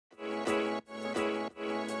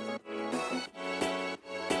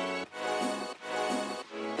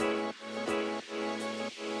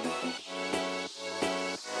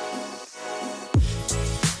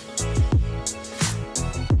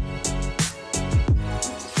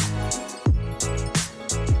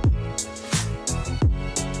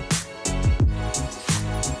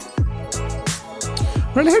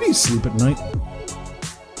Riley, how do you sleep at night?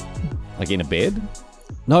 Like in a bed?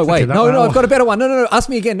 No, wait. Okay, No, I've got a better one. No. Ask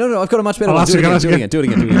me again. No, I've got a much better one. Do it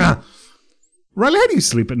again. Riley, how do you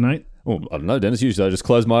sleep at night? Well, I don't know, Dennis. Usually I just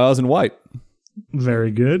close my eyes and wait.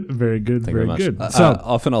 Very good. Thank you very much. Good. So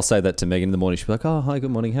often I'll say that to Megan in the morning. She'll be like, "Oh, hi,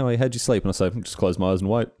 good morning. How are you? How'd you sleep?" And I say, "Just close my eyes and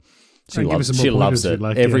wait." She loves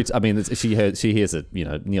it. She hears it,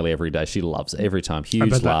 nearly every day. She loves it every time.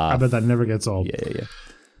 Huge laugh. I bet that never gets old. Yeah.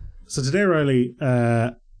 So today, Riley,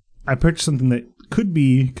 I purchased something that could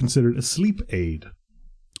be considered a sleep aid.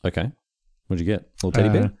 Okay. What'd you get? A little teddy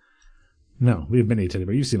bear? No, we have many teddy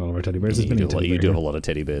bears. You've seen all of our teddy bears. You do have a lot of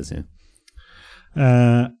teddy bears,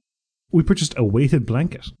 yeah. We purchased a weighted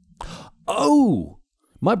blanket. Oh,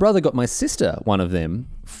 my brother got my sister one of them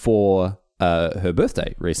for her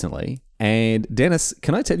birthday recently. And Dennis,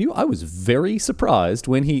 can I tell you, I was very surprised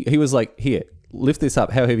when he was like, "Here, lift this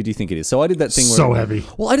up. How heavy do you think it is?" So I did that thing where heavy.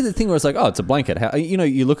 Well, I did the thing where I was like, "Oh, it's a blanket." How,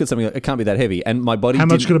 you look at something like, it can't be that heavy, and my body. How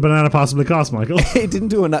much could a banana possibly cost, Michael? It didn't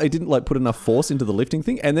do enough. It didn't put enough force into the lifting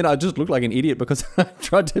thing, and then I just looked like an idiot because I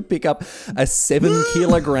tried to pick up a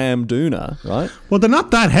 7-kilogram doona. Right? Well, they're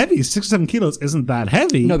not that heavy. 6 or 7 kilos isn't that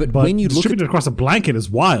heavy. No, but when you look distributed across a blanket is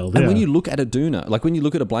wild. And when you look at a doona, like when you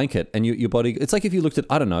look at a blanket and your body, it's like if you looked at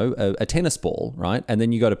a tennis ball, right? And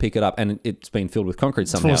then you go to pick it up and it's been filled with concrete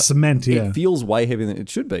somehow. Full of cement. Yeah, it feels way heavier than it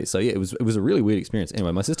should be. So yeah, it was a really weird experience.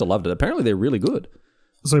 Anyway, my sister loved it. Apparently, they're really good.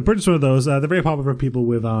 So I purchased one of those. They're very popular for people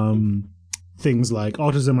with things like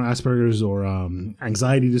autism or Asperger's or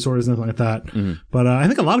anxiety disorders and anything like that. Mm-hmm. But I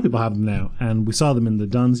think a lot of people have them now, and we saw them in the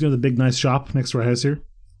Duns. The big nice shop next to our house here.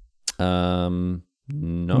 No,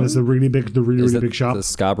 it's the really big shop. The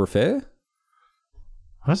Scarborough Fair.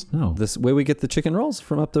 What? No, this where we get the chicken rolls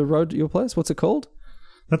from up the road to your place. What's it called?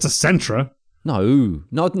 That's a Centra. No,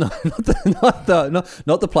 not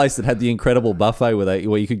the place that had the incredible buffet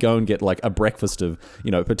where you could go and get like a breakfast of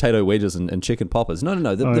potato wedges and chicken poppers. No,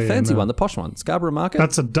 the fancy one, the posh one, Scarborough Market.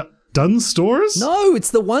 That's a Duns Stores? No,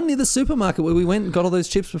 it's the one near the supermarket where we went and got all those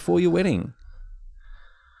chips before your wedding.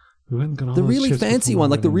 We went and got all the those really chips fancy one,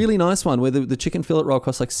 like the really nice one where the chicken fillet roll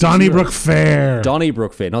costs like €6. Donnybrook Fair.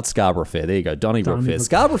 Donnybrook Fair, not Scarborough Fair. There you go, Donnybrook Fair.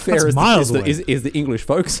 Scarborough Fair is the English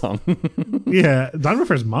folk song. Yeah, Donnybrook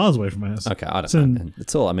Fair is miles away from my house. Okay, I don't know.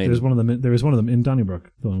 It's all I mean. There is one of them in Donnybrook.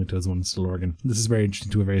 The only two is one in Still Oregon. This is very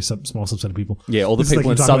interesting to a very small subset of people. Yeah, all the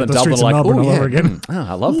people in southern Dublin are like, oh yeah, again.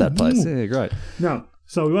 I love that place. Yeah, great. No,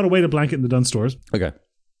 so we want to weight a blanket in the Dunn stores. Okay,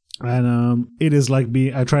 and it is like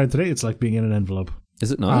I tried it today. It's like being in an envelope.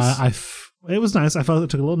 Is it nice? It was nice. I felt I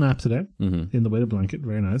took a little nap today in the weighted blanket.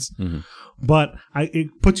 Very nice. Mm-hmm. But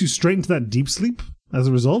it puts you straight into that deep sleep as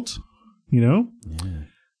a result. Yeah.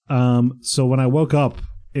 So when I woke up,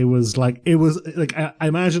 it was like I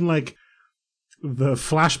imagine like the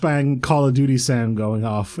flashbang Call of Duty sound going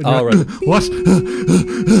off. Oh, right. What?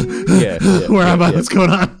 Where am I? What's going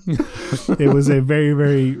on? It was a very,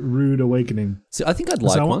 very rude awakening. So I think I'd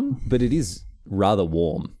like one, but it is rather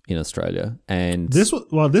warm in Australia, and this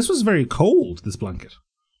was very cold. This blanket,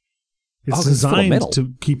 it's designed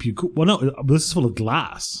to keep you cool. Well, no, this is full of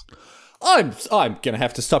glass. I'm going to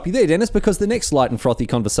have to stop you there, Dennis, because the next light and frothy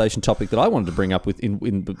conversation topic that I wanted to bring up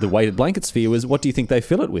in the weighted blanket sphere was, what do you think they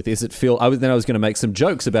fill it with? Is it filled? I was going to make some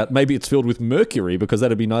jokes about maybe it's filled with mercury because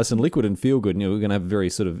that'd be nice and liquid and feel good. And we're going to have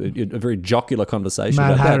a very jocular conversation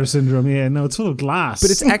Mad about Hatter that. syndrome. Yeah, no, it's full of glass,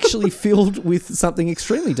 but it's actually filled with something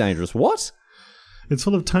extremely dangerous. What? It's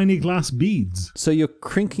full of tiny glass beads. So you're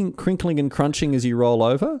crinkling and crunching as you roll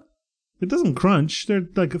over? It doesn't crunch. They're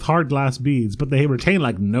like hard glass beads, but they retain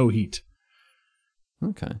like no heat.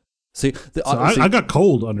 Okay. I got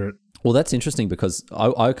cold under it. Well, that's interesting because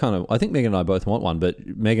I think Megan and I both want one, but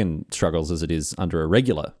Megan struggles as it is under a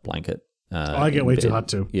regular blanket. I get way too hot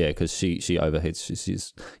too. Yeah, because she overheats.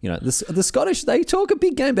 She's the Scottish, they talk a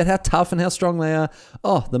big game about how tough and how strong they are.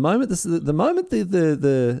 Oh, the moment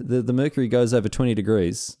the mercury goes over 20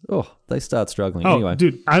 degrees, they start struggling. Anyway,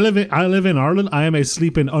 dude, I live in Ireland. I am a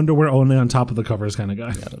sleep in underwear only on top of the covers kind of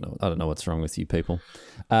guy. Yeah, I don't know what's wrong with you people.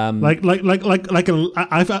 I'm like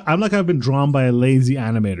I've been drawn by a lazy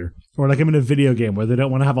animator, or like I'm in a video game where they don't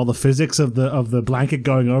want to have all the physics of the blanket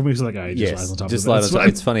going over me. So like, I just lies on top of it.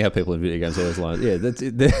 It's funny how people in video games always lie. Yeah, that's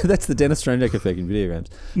the Dennis Strangeck effect in video games.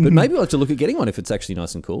 But maybe I'll have to look at getting one if it's actually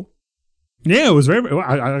nice and cool. Yeah, it was very.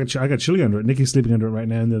 I got chilly under it. Nikki's sleeping under it right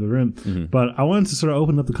now in the other room. Mm-hmm. But I wanted to sort of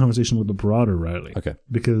open up the conversation a little bit broader, Riley. Okay.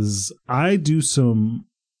 Because I do some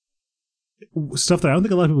stuff that I don't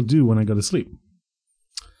think a lot of people do when I go to sleep.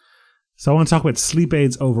 So I want to talk about sleep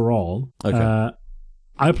aids overall. Okay.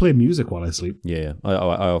 I play music while I sleep. Yeah, I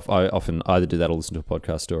often either do that or listen to a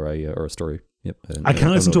podcast or a story. Yep. I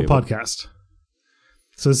can't listen to a podcast.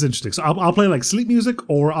 So it's interesting. So I'll play like sleep music,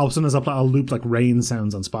 or sometimes I'll loop like rain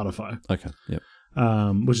sounds on Spotify. Okay. Yep.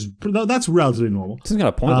 Which is that's relatively normal. This is kind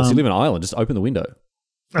of pointless. You live in an island. Just open the window.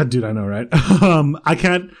 Dude, I know, right? I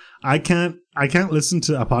can't listen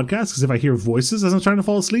to a podcast because if I hear voices as I'm trying to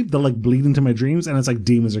fall asleep, they'll like bleed into my dreams, and it's like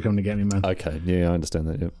demons are coming to get me, man. Okay. Yeah, I understand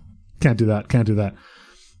that. Yep. Can't do that.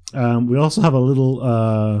 We also have a little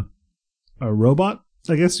a robot,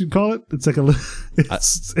 I guess you'd call it. It's like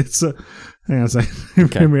it's a. Hang on a second.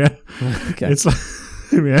 Okay. Hear me out. Okay. It's like.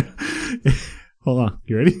 Hear me out. Hold on.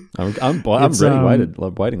 You ready? I'm ready.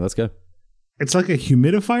 I'm waiting. Let's go. It's like a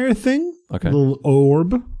humidifier thing. Okay. A little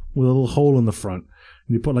orb with a little hole in the front.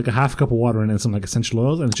 And you put like a half cup of water in it and some like essential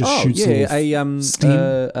oils, and it just shoots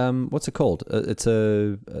steam. What's it called? It's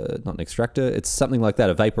a not an extractor. It's something like that.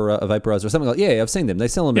 A vaporizer or something like. Yeah, I've seen them. They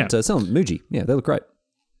sell them at Muji. Yeah, they look great.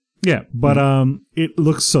 Yeah, but it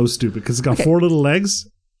looks so stupid because it's got 4 little legs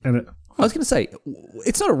and it. I was going to say,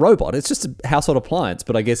 it's not a robot. It's just a household appliance,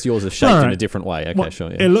 but I guess yours is shaped in a different way. Okay,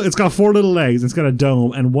 sure. Yeah. It's got 4 little legs. It's got a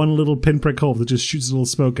dome and 1 little pinprick hole that just shoots a little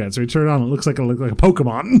smoke out. So you turn it on, it looks like a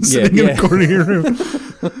Pokemon sitting in the corner of your room.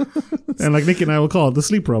 And like Nikki and I will call it the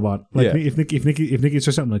sleep robot. Like if Nikki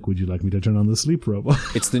says something like, "Would you like me to turn on the sleep robot?"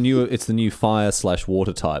 It's the new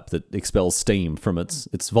fire/water type that expels steam from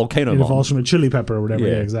its volcano. It evolves from a chili pepper or whatever.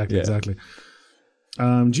 Yeah, exactly.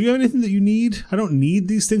 Do you have anything that you need? I don't need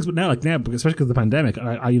these things, but now, especially because of the pandemic,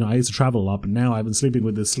 I used to travel a lot, but now I've been sleeping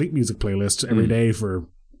with this sleep music playlist every day for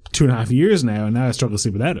 2.5 years now, and now I struggle to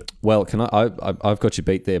sleep without it. Well, I've got you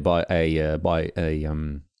beat there by a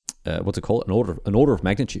what's it called? An order of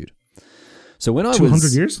magnitude. So when I was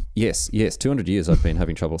 200 years? Yes, 200 years I've been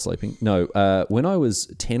having trouble sleeping. No, when I was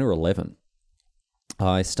 10 or 11,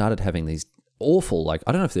 I started having these awful, like,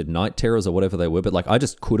 I don't know if they're night terrors or whatever they were, but like I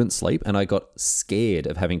just couldn't sleep and I got scared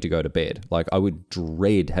of having to go to bed. Like I would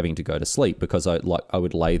dread having to go to sleep because I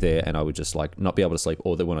would lay there and I would just like not be able to sleep,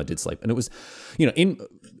 or that when I did sleep. And it was,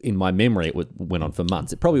 in my memory, it went on for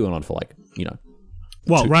months. It probably went on for like,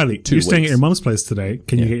 Well, Riley, you're staying at your mum's place today.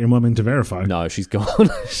 Can you get your mum in to verify? No, she's gone.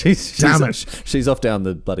 Damn it. She's off down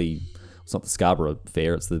the bloody, it's not the Scarborough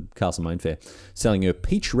Fair, it's the Castlemaine Fair, selling her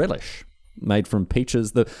peach relish. Made from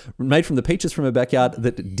the peaches from her backyard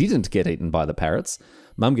that didn't get eaten by the parrots.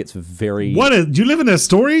 Mum gets very... Do you live in a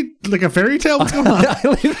story? Like a fairy tale? What's going on? I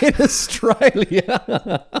live in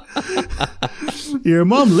Australia. Your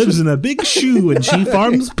mum lives in a big shoe and she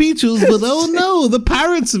farms peaches, but oh no, the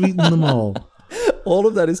parrots have eaten them all. All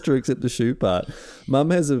of that is true except the shoe part. Mum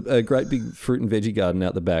has a great big fruit and veggie garden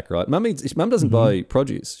out the back, right? Mum doesn't buy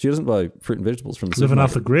produce. She doesn't buy fruit and vegetables from the Living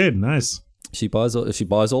supermarket. off the grid, nice. She buys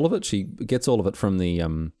all of it. She gets all of it from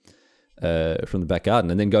the back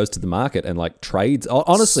garden, and then goes to the market and like trades.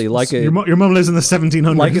 Honestly, like your mum lives in the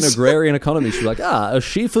 1700s, like an agrarian economy. She's like, a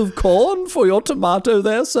sheaf of corn for your tomato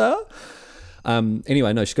there, sir.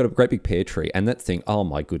 Anyway, no, she's got a great big pear tree, and that thing. Oh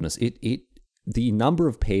my goodness, the number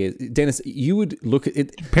of pears. Dennis, you would look at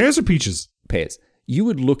it. Pears or peaches? Pears. You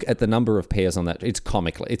would look at the number of pears on that. It's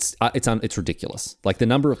comical. It's ridiculous. Like the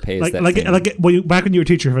number of pears. Back when you were a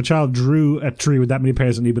teacher, if a child drew a tree with that many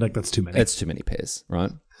pears, and you'd be like, "That's too many." That's too many pears,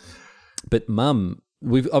 right? But Mum,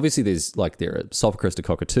 there are sulphur crested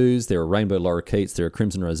cockatoos, there are rainbow lorikeets, there are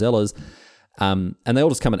crimson rosellas, and they all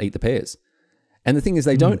just come and eat the pears. And the thing is,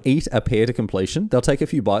 they don't eat a pear to completion. They'll take a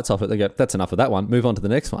few bites off it. They go, "That's enough of that one. Move on to the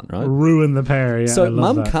next one." Right? Ruin the pear. Yeah. So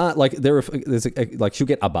Mum can't she'll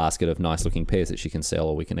get a basket of nice looking pears that she can sell,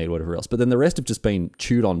 or we can eat, or whatever else. But then the rest have just been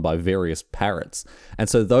chewed on by various parrots, and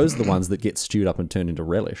so those are the ones that get stewed up and turned into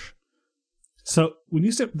relish. So when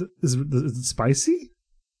you said, is it spicy?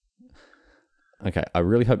 Okay, I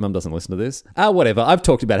really hope Mum doesn't listen to this. Whatever. I've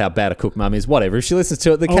talked about how bad a cook Mum is. Whatever. If she listens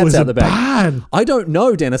to it, the cat's out the bag. Bad? I don't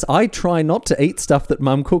know, Dennis. I try not to eat stuff that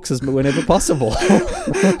Mum cooks whenever possible.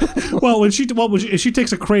 Well, if she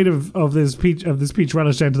takes a crate of this peach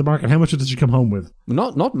relish down to the market, how much does she come home with?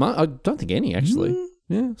 Not much. I don't think any actually.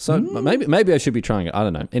 Yeah. So maybe I should be trying it. I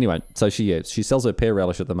don't know. Anyway, so she sells her pear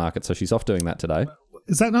relish at the market, so she's off doing that today.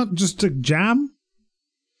 Is that not just a jam?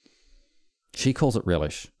 She calls it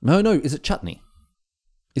relish. No. Is it chutney?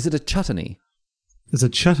 Is it a chutney? It's a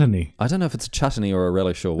chutney. I don't know if it's a chutney or a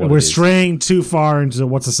relish or what. We're straying too far into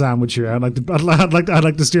what's a sandwich here. I'd like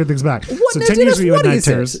to steer things back. What, so now, 10 Dennis, years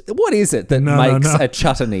ago, what is it that makes a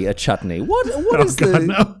chutney a chutney? What is God, the?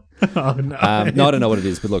 No. Oh, no. No, I don't know what it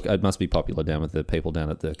is, but look, it must be popular down with the people down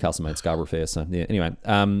at the Castlemaine Scarborough Fair. So yeah. Anyway,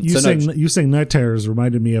 you saying night terrors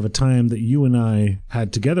reminded me of a time that you and I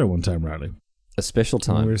had together one time, Riley. A special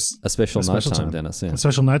time. A special night time, Dennis. Yeah. A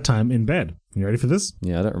special night time in bed. You ready for this?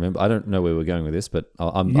 Yeah, I don't remember. I don't know where we're going with this, but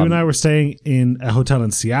you and I were staying in a hotel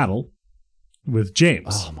in Seattle with James.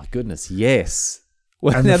 Oh, my goodness. Yes.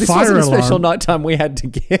 Well, And now the this fire wasn't a special alarm- nighttime we had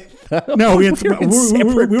together. No, we had we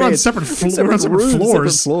were on separate rooms, floors.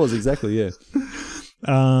 Separate floors, exactly. Yeah.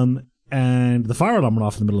 And the fire alarm went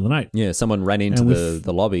off in the middle of the night. Yeah. Someone ran into And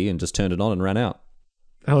the lobby and just turned it on and ran out.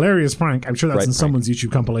 Hilarious prank. I'm sure that's Great in prank. someone's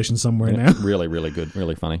YouTube compilation somewhere Yeah, now. really, really good.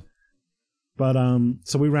 Really funny. But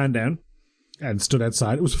so we ran down and stood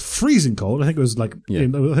outside. It was freezing cold. I think it was like Yeah. I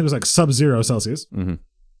think it was like sub-zero Celsius. Mm-hmm.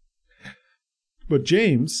 But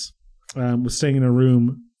James was staying in a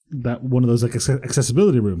room that one of those like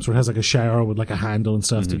accessibility rooms where it has like a shower with like a handle and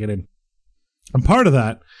stuff to get in. And part of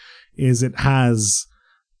that is it has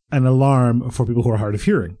an alarm for people who are hard of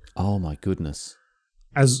hearing, Oh my goodness.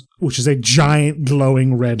 which is a giant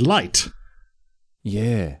glowing red light.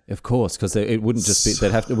 Yeah, of course, because it wouldn't just be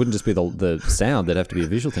it wouldn't just be the sound. There'd have to be a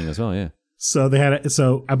visual thing as well. Yeah. So they had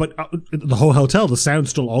but the whole hotel, the sound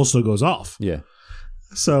still also goes off. Yeah.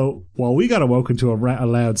 So while we got awoken to a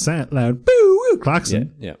loud boo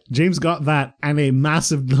klaxon, Yeah. James got that and a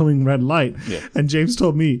massive glowing red light. Yeah. And James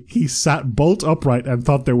told me he sat bolt upright and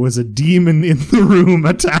thought there was a demon in the room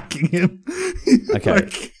attacking him. Okay.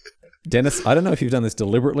 Dennis, I don't know if you've done this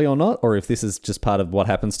deliberately or not, or if this is just part of what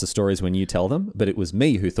happens to stories when you tell them, but it was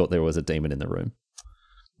me who thought there was a demon in the room.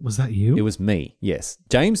 Was that you? It was me, yes.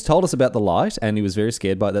 James told us about the light, and he was very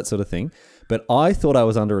scared by that sort of thing, but I thought I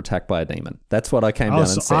was under attack by a demon. That's what I came down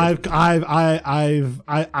and said. I've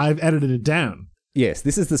edited it down. Yes,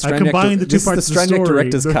 this is the I combined the two this parts is of the the Straniak story.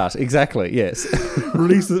 director's cut. Exactly, yes.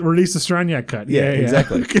 Release the Straniak cut. Yeah,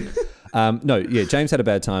 exactly. James had a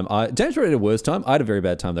bad time. James had a worse time. I had a very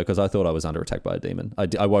bad time though because I thought I was under attack by a demon.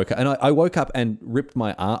 I woke up and I woke up and ripped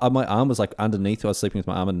my arm. My arm was like underneath. I was sleeping with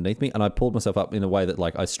my arm underneath me, and I pulled myself up in a way that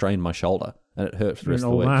like I strained my shoulder, and it hurt for the rest of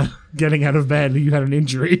the week. Wow. Getting out of bed, you had an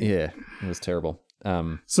injury. Yeah, it was terrible.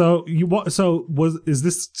 Is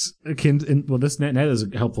this akin? This net is a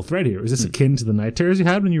helpful thread here. Is this akin to the night terrors you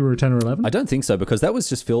had when you were 10 or 11? I don't think so because that was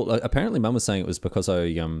just filled. Apparently, Mum was saying it was because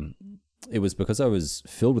I was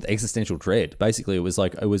filled with existential dread. Basically,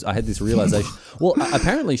 I had this realization. Well,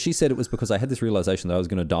 apparently she said it was because I had this realization that I was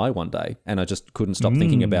going to die one day, and I just couldn't stop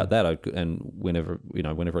thinking about that. And whenever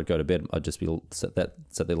I'd go to bed, I'd just be sat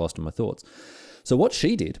there lost in my thoughts. So what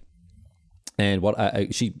she did, and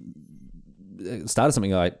what she started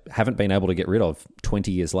something I haven't been able to get rid of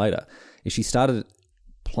 20 years later, is she started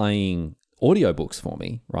playing audiobooks for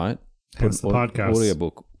me, right? Hence the podcast.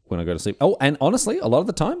 Audiobook when I go to sleep. Oh, and honestly, a lot of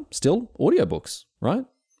the time, still audiobooks, right?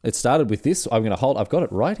 It started with this. I've got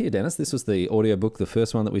it right here, Dennis. This was the audiobook, the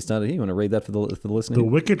first one that we started here. You want to read that for the listener? The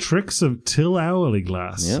Wicked Tricks of Till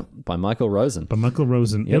Hourglass. Yeah, by Michael Rosen.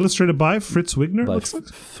 Yep. Illustrated by Fritz Wigner. By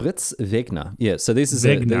Fritz Wegner. Yeah, so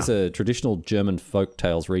these are traditional German folk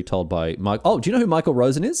tales retold by Mike. Oh, do you know who Michael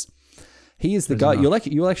Rosen is? He is the guy. You'll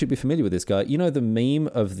actually be familiar with this guy. You know the meme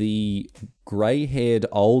of the grey-haired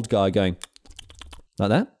old guy going like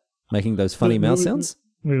that, making those funny mouth sounds.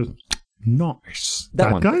 Nice.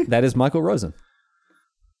 That guy? That is Michael Rosen.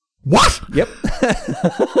 What? Yep.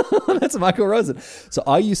 That's Michael Rosen. So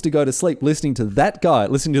I used to go to sleep listening to that guy,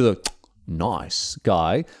 listening to the nice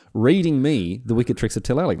guy reading me The Wicked Tricks of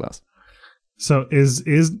Till Hourglass. So is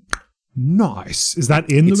nice. Is that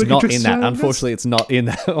in the Wicked Tricks of Till Hourglass? Unfortunately, it's not in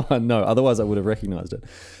that one. No, otherwise I would have recognized it.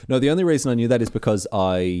 No, the only reason I knew that is because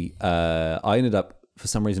I ended up, for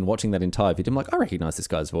some reason, watching that entire video. I'm like, I recognize this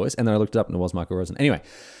guy's voice. And then I looked it up and it was Michael Rosen. Anyway,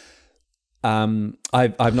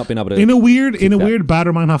 I've not been able to. In a weird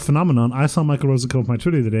Baader-Meinhof phenomenon, I saw Michael Rosen come off my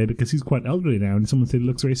Twitter the other day because he's quite elderly now, and someone said he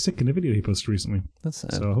looks very sick in a video he posted recently. That's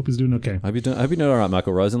sad. So I hope he's doing okay. I hope you're doing all right,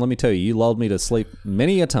 Michael Rosen. Let me tell you, you lulled me to sleep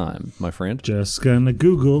many a time, my friend. Just gonna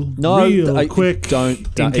Google quick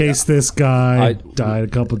in case this guy died a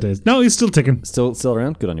couple of days. No, he's still ticking. Still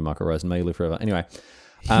around. Good on you, Michael Rosen. May you live forever. Anyway,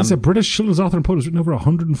 he's a British children's author and poet who's written over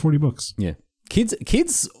 140 books. Yeah, kids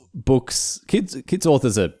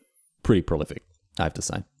authors are pretty prolific, I have to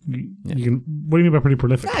say. What do you mean by pretty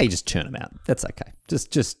prolific? You just churn them out. That's okay.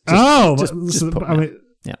 Just yeah.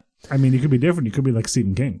 I mean, you could be different. You could be like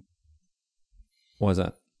Stephen King. Why is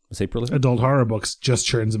that? Is he prolific? Adult horror books just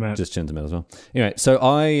churns them out. Just churns them out as well. Anyway, so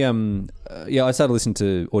I started listening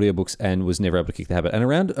to audiobooks and was never able to kick the habit. And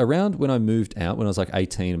around when I moved out, when I was like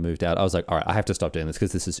 18 and moved out, I was like, all right, I have to stop doing this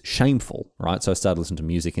because this is shameful, right? So I started listening to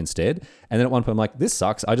music instead. And then at one point I'm like, this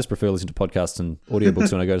sucks. I just prefer listening to podcasts and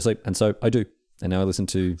audiobooks when I go to sleep. And so I do. And now I listen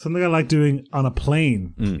to... Something I like doing on a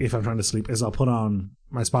plane if I'm trying to sleep is I'll put on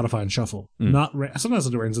my Spotify and shuffle. Sometimes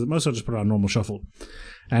I'll do range, most I'll just put on normal shuffle.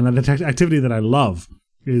 And the activity that I love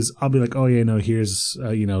is I'll be like, oh yeah, no, here's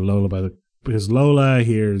Lola here's Lola,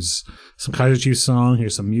 here's some Kaiser Chiefs song,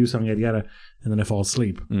 here's some Muse song, yada yada, and then I fall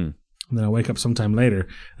asleep. And then I wake up sometime later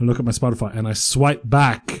and look at my Spotify and I swipe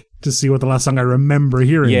back to see what the last song I remember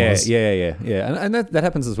hearing was. Yeah. And that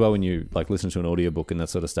happens as well when you like listen to an audiobook and that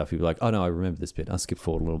sort of stuff. You're like, oh no, I remember this bit. I'll skip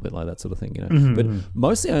forward a little bit, like that sort of thing, you know. Mm-hmm. But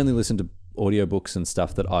mostly I only listen to audiobooks and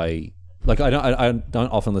stuff that I like. I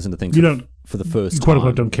don't often listen to things for the first time. Quote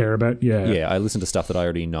unquote don't care about. Yeah, I listen to stuff that I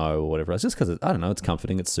already know or whatever. It's just because I don't know, it's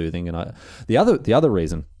comforting, it's soothing, and the other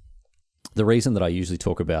reason that I usually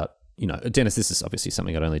talk about, you know, Dennis, this is obviously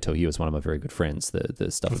something I'd only tell you as one of my very good friends, the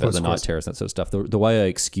stuff about the night terrors and that sort of stuff. The way I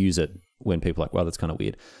excuse it when people are like, well, that's kind of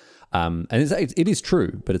weird. And it is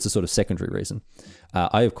true, but it's a sort of secondary reason.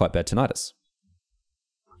 I have quite bad tinnitus.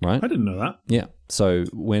 Right? I didn't know that. Yeah. So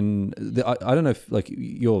when, I don't know if like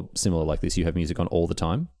you're similar like this, you have music on all the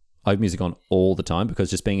time. I have music on all the time because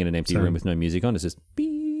just being in an empty room with no music on is just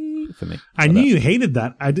beep for me. I knew you hated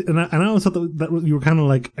that. And I always thought that you were kind of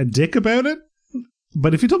like a dick about it.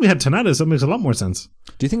 But if you told me you had tinnitus, that makes a lot more sense.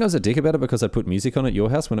 Do you think I was a dick about it because I put music on at your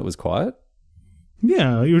house when it was quiet?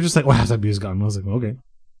 Yeah, you were just like, well, how's that music on? I was like, well, okay.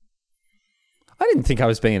 I didn't think I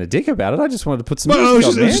was being a dick about it. I just wanted to put some music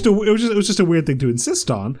on, man. It was just a weird thing to insist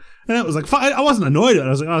on. And it was like, I wasn't annoyed at it. I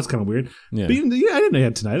was like, oh, that's kind of weird. Yeah. But I didn't know you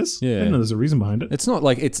had tinnitus. Yeah. I didn't know there's a reason behind it. It's not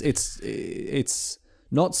like, it's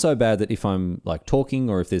not so bad that if I'm like talking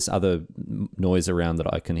or if there's other noise around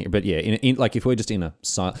that I can hear. But yeah, in like if we're just in a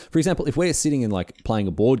for example, if we're sitting in like playing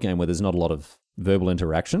a board game where there's not a lot of verbal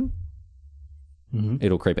interaction,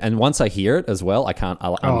 it'll creep. And once I hear it as well, I can't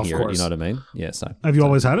unhear it. You know what I mean? Yeah. So have you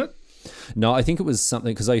always had it? No, I think it was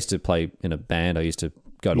something because I used to play in a band. I used to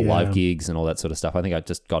go to live gigs and all that sort of stuff. I think I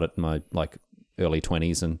just got it in my like early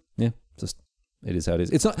 20s, and just. It is how it is.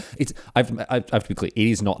 It's not. I have to be clear. It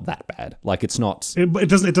is not that bad. Like it's not. It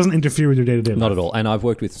doesn't interfere with your day to day. Not at all. And I've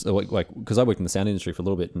worked with like because I worked in the sound industry for a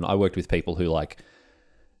little bit, and I worked with people who like,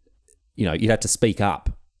 you know, you'd have to speak up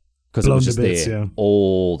because it was just there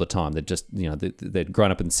all the time. They'd just they'd grown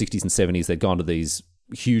up in the 60s and 70s. They'd gone to these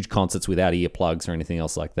huge concerts without earplugs or anything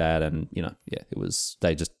else like that, and it was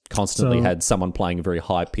they just constantly had someone playing a very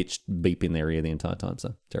high pitched beep in their ear the entire time.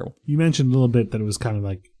 So terrible. You mentioned a little bit that it was kind of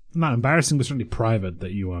like. Not embarrassing, but certainly private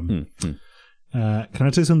that you can I tell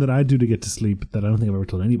you something that I do to get to sleep that I don't think I've ever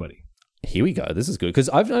told anybody? Here we go. This is good because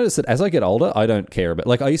I've noticed that as I get older, I don't care about.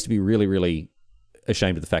 Like I used to be really, really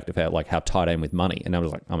ashamed of the fact of how tight I am with money, and I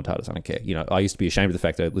was like, I'm a tight, I don't care. You know, I used to be ashamed of the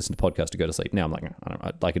fact that I listen to podcasts to go to sleep. Now I'm like, I don't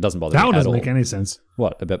know, like it doesn't bother me at all. That doesn't make any sense.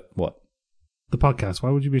 What about what? The podcast. Why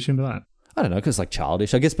would you be ashamed of that? I don't know, because it's like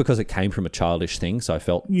childish. I guess because it came from a childish thing, so I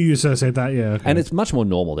felt... You associate that, yeah. Okay. And it's much more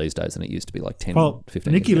normal these days than it used to be like 10,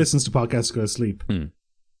 15 Nikki years ago. listens to podcasts to go to sleep,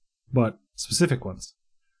 but specific ones.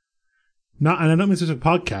 And I don't mean specific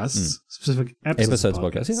podcasts, specific episodes of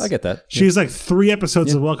podcasts. Yeah, I get that. She has like 3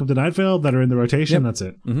 episodes of Welcome to Night Vale that are in the rotation, that's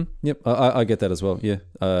it. Mm-hmm. Yep, I get that as well, yeah.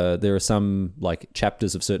 There are some like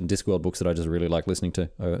chapters of certain Discworld books that I just really like listening to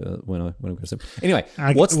when I'm going to sleep. Anyway,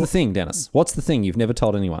 what's the thing, Dennis? What's the thing you've never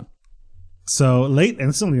told anyone? So late, and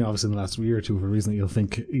it's only obviously in the last year or two for a reason that you'll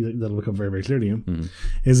think that'll become very, very clear to you,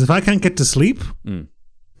 is if I can't get to sleep,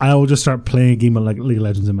 I will just start playing a game of like League of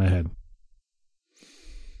Legends in my head.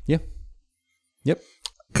 Yeah. Yep.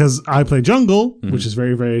 Because I play jungle, which is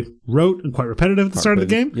very, very rote and quite repetitive at the start of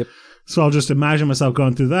the game. Yep. So I'll just imagine myself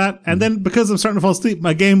going through that, and then because I'm starting to fall asleep,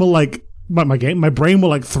 my brain will like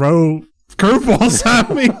throw curveballs at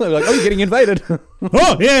me. They're like, oh, you're getting invaded.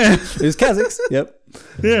 Oh, yeah. It's Kazakhs. Yep.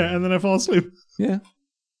 Yeah, and then I fall asleep. Yeah.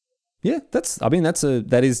 Yeah,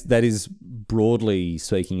 that is broadly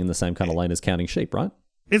speaking in the same kind of lane as counting sheep, right?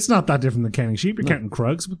 It's not that different than counting sheep. You're counting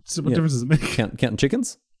Krugs. What difference does it make? Counting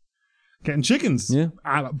chickens? Counting chickens. Yeah.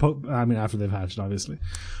 I mean, after they've hatched, obviously.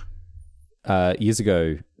 Years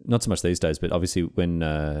ago, not so much these days, but obviously when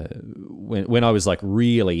I was like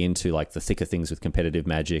really into like the thicker things with competitive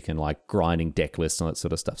Magic and like grinding deck lists and all that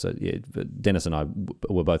sort of stuff. So yeah, Dennis and I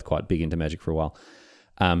were both quite big into Magic for a while.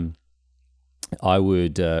 I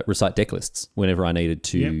would recite deck lists whenever I needed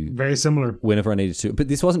to. Yeah, very similar. Whenever I needed to, but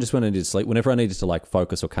this wasn't just when I needed to sleep. Whenever I needed to like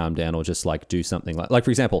focus or calm down or just like do something like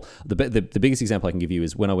for example, the biggest example I can give you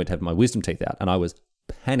is when I went to have my wisdom teeth out and I was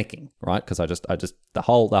panicking, right? Because I just the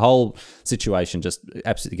whole situation just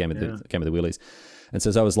absolutely gave me the willies. And so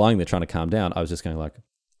as I was lying there trying to calm down, I was just going like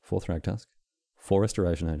 4 Thrag Tusk, 4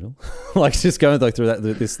 Restoration Angel, like just going like through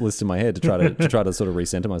this list in my head to try to sort of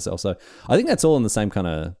recenter myself. So I think that's all in the same kind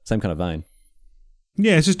of vein.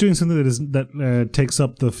 Yeah, it's just doing something that takes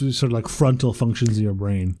up the sort of like frontal functions of your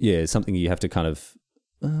brain. Yeah, something you have to kind of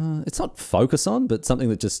it's not focus on, but something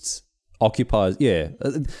that just occupies. Yeah,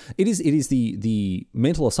 it is the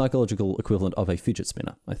mental or psychological equivalent of a fidget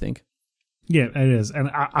spinner, I think. Yeah, it is, and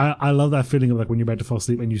I love that feeling of like when you're about to fall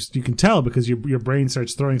asleep and you can tell because your brain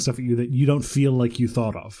starts throwing stuff at you that you don't feel like you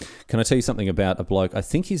thought of. Can I tell you something about a bloke? I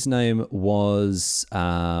think his name was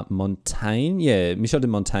Montaigne. Yeah, Michel de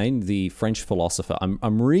Montaigne, the French philosopher.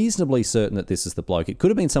 I'm reasonably certain that this is the bloke. It could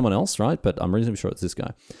have been someone else, right? But I'm reasonably sure it's this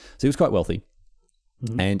guy. So he was quite wealthy,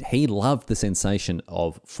 and he loved the sensation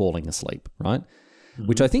of falling asleep, right?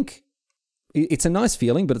 Which I think. It's a nice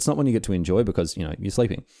feeling, but it's not one you get to enjoy because, you know, you're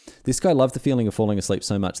sleeping. This guy loved the feeling of falling asleep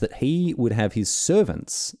so much that he would have his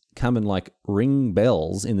servants come and like ring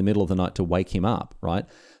bells in the middle of the night to wake him up, right?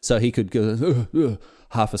 So he could go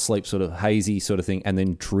half asleep, sort of hazy sort of thing, and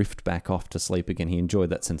then drift back off to sleep again. He enjoyed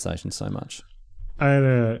that sensation so much. I had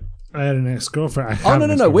an ex-girlfriend.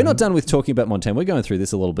 No. We're not done with talking about Montaigne. We're going through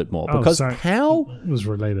this a little bit more because how it was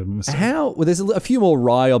related. Well, there's a few more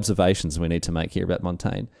wry observations we need to make here about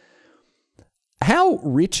Montaigne. How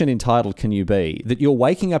rich and entitled can you be that you're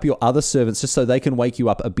waking up your other servants just so they can wake you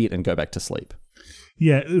up a bit and go back to sleep?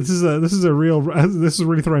 Yeah, this is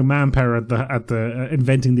really throwing manpower at the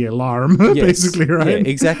inventing the alarm, basically, right? Yeah,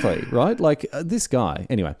 exactly, right? Like this guy.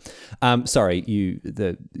 Anyway, sorry, you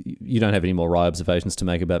don't have any more wry observations to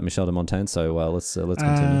make about Michel de Montaigne, so let's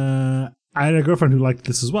continue. I had a girlfriend who liked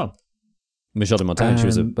this as well. Michel de Montaigne, she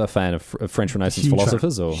was a fan of French Renaissance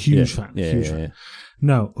philosophers, or huge fan.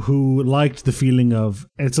 No, who liked the feeling of,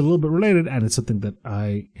 it's a little bit related, and it's something that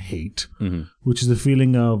I hate, which is the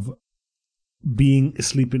feeling of being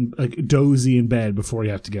asleep like dozy in bed before you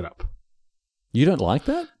have to get up. You don't like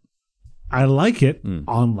that? I like it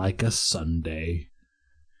on like a Sunday.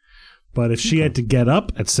 But if she had to get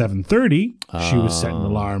up at 7:30, she was setting an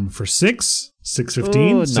alarm for 6,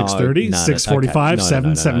 6:15, 6:30, 6:45,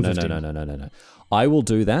 7, 7:15. No. I will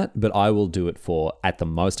do that, but I will do it for at the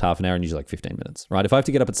most half an hour and usually like 15 minutes, right? If I have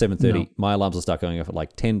to get up at 7:30, my alarms will start going off at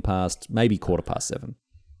like 10 past, maybe 7:15.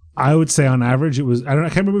 I would say on average it was, I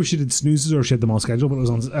can't remember if she did snoozes or if she had them all scheduled, but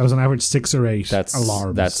it was on average 6 or 8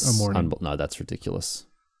 alarms a morning. No, that's ridiculous.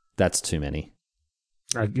 That's too many.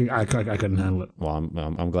 I couldn't handle it. Well,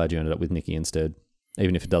 I'm glad you ended up with Nikki instead.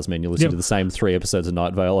 Even if it does mean you listen to the same 3 episodes of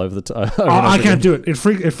Night Vale over the time. I can't do it. It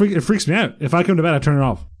freaks me out. If I come to bed, I turn it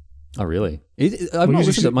off. Oh, really? I've not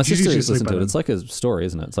listened to it. My sister has listened to it. It's like a story,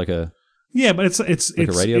 isn't it? It's like a... Yeah, but it's a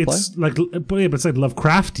radio play? But it's like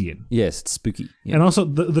Lovecraftian. Yes, it's spooky. Yeah. And also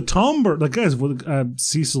the timbre, the guys,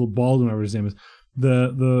 Cecil Baldwin, whatever his name is,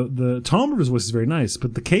 the timbre of his voice is very nice,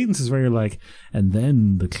 but the cadence is very like, and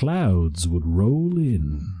then the clouds would roll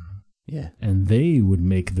in. Yeah. And they would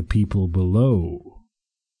make the people below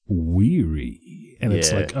weary. And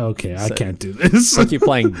it's like, okay, I can't do this. It's like you're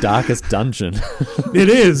playing Darkest Dungeon. It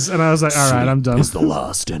is. And I was like, all right, I'm done. Is the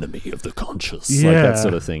last enemy of the conscious. Yeah. Like that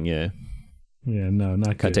sort of thing, yeah. Yeah, no, not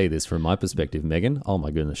good. Can I tell you this from my perspective? Megan, oh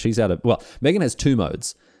my goodness, she's Megan has 2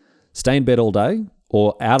 modes. Stay in bed all day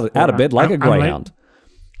or out of bed like a greyhound.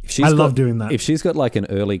 I love doing that. If she's got like an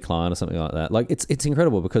early client or something like that, like it's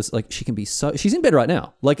incredible because like she can be she's in bed right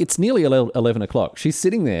now. Like it's nearly 11 o'clock. She's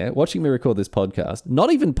sitting there watching me record this podcast,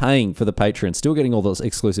 not even paying for the Patreon, still getting all this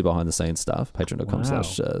exclusive behind the scenes stuff. Patreon.com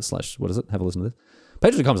 / what is it? Have a listen to this.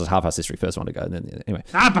 Patreon.com is half-ass history. First one to go. And then, anyway.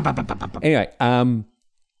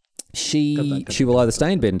 She will either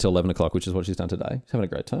stay in bed until 11 o'clock, which is what she's done today. She's having a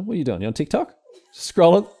great time. What are you doing? You on TikTok?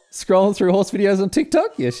 Scrolling through horse videos on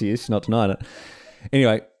TikTok? Yes, she is. She's not denying it.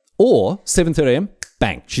 Anyway, or 7:30 a.m.,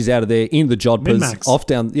 bang, she's out of there in the jodhpurs, off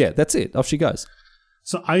down. Yeah, that's it. Off she goes.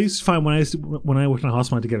 So I used to find when I worked in a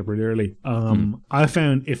hospital, I had to get up really early. I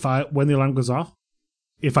found when the alarm goes off,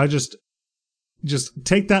 if I just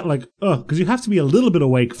take that because you have to be a little bit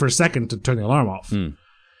awake for a second to turn the alarm off.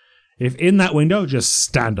 If in that window, just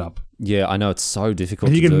stand up. Yeah, I know it's so difficult.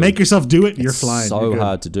 If you can make yourself do it, you're flying. So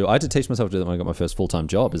hard to do. I had to teach myself to do that when I got my first full-time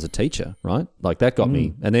job as a teacher, right? Like that got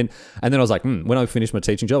me. And then I was like, when I finished my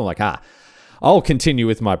teaching job, I'm like, I'll continue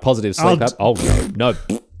with my positive sleep habits. Oh no.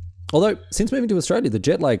 Although since moving to Australia, the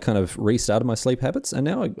jet lag kind of restarted my sleep habits, and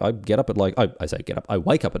now I get up at I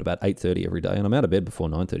wake up at about 8:30 every day, and I'm out of bed before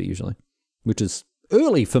 9:30 usually, which is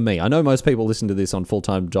early for me. I know most people listen to this on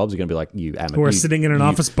full-time jobs are going to be like, you amateur. Who are sitting in an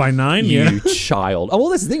office by 9? You child. Oh, well,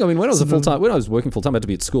 that's the thing. I mean, when I was working full-time, I had to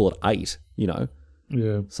be at school at 8, you know.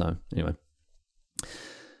 Yeah. So, anyway.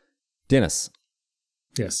 Dennis.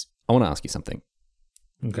 Yes. I want to ask you something.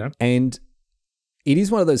 Okay. And it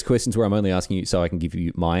is one of those questions where I'm only asking you so I can give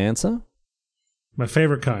you my answer. My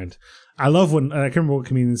favorite kind. I love when, I can't remember what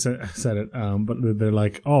comedian said it, but they're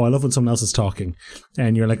like, oh, I love when someone else is talking.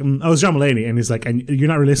 And you're like, oh, it's John Mulaney. And he's like, and you're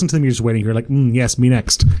not really listening to them, you're just waiting. You're like, yes, me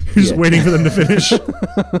next. You're just waiting for them to finish.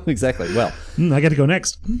 Exactly. Well, I get to go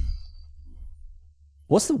next.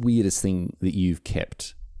 What's the weirdest thing that you've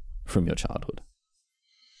kept from your childhood?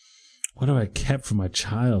 What have I kept from my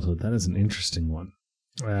childhood? That is an interesting one.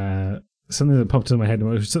 Something that popped into my head,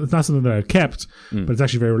 it's not something that I've kept, but it's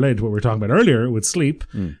actually very related to what we were talking about earlier with sleep,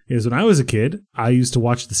 is when I was a kid, I used to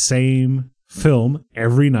watch the same film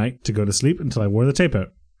every night to go to sleep until I wore the tape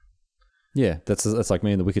out. Yeah, that's like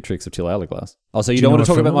me and the Wicked Tricks of Till Hourglass. Oh, so you don't want to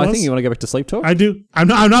talk about my thing? You want to go back to sleep talk? I do. I'm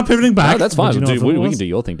not pivoting back. No, that's fine. We can do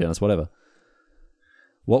your thing, Dennis, whatever.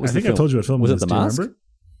 What was the film? I think I told you what film was it. The Mask? Remember?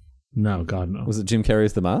 No, God, no. Was it Jim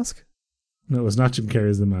Carrey's The Mask? No, it was not Jim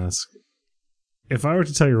Carrey's The Mask. If I were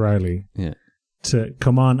to tell you, Riley, to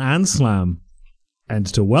come on and slam and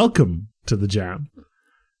to welcome to the jam,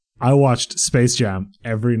 I watched Space Jam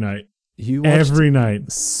every night. You watched every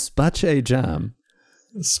night. Space Jam?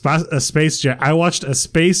 A Space Jam. I watched a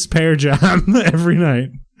Space Pear Jam every night.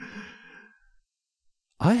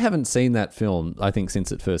 I haven't seen that film, I think,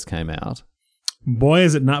 since it first came out. Boy,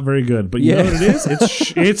 is it not very good. But you know what it is?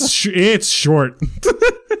 It's short.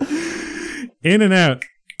 In and out.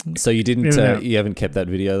 So you didn't. You haven't kept that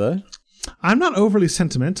video though. I'm not overly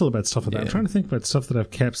sentimental about stuff like that. I'm trying to think about stuff that I've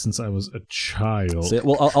kept since I was a child. So,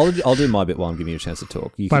 well, I'll do my bit while I'm giving you a chance to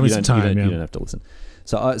talk. You don't have to listen.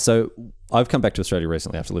 So I've come back to Australia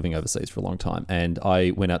recently after living overseas for a long time, and I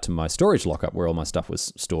went out to my storage lockup where all my stuff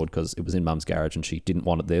was stored because it was in Mum's garage and she didn't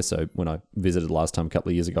want it there. So when I visited last time a couple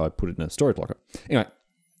of years ago, I put it in a storage lockup. Anyway,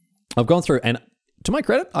 I've gone through, and to my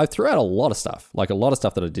credit, I threw out a lot of stuff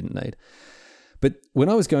that I didn't need. But when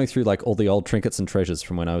I was going through like all the old trinkets and treasures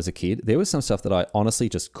from when I was a kid, there was some stuff that I honestly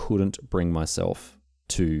just couldn't bring myself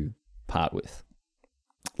to part with.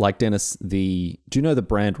 Like, Dennis, do you know the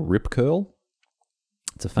brand Rip Curl?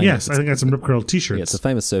 It's a famous, I think that's some Rip Curl t-shirts. Yeah, it's a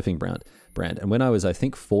famous surfing brand. And when I was, I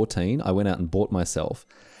think, 14, I went out and bought myself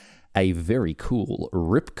a very cool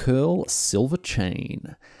Rip Curl silver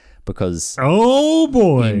chain. Because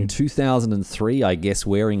in 2003, I guess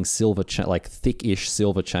wearing silver, like thick-ish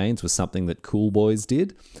silver chains was something that cool boys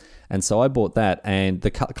did. And so I bought that, and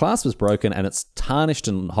the clasp was broken, and it's tarnished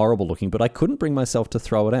and horrible looking, but I couldn't bring myself to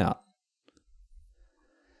throw it out.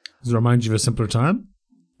 Does it remind you of a simpler time?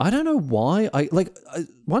 I don't know why.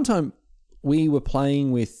 One time we were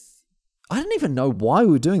playing with, I don't even know why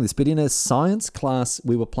we were doing this, but in a science class,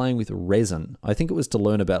 we were playing with resin. I think it was to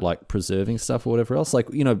learn about like preserving stuff or whatever else.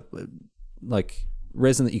 Like, you know, like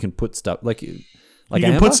resin that you can put stuff like you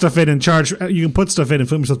can put stuff in and charge. You can put stuff in and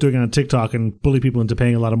film yourself doing it on TikTok and bully people into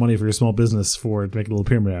paying a lot of money for your small business to make a little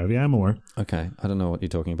pyramid out of. Yeah, I'm aware. Okay, I don't know what you're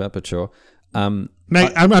talking about, but sure. I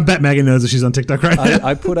bet Megan knows that she's on TikTok right now.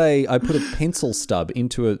 I put a pencil stub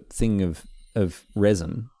into a thing of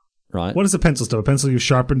resin. Right. What is a pencil stub? A pencil you've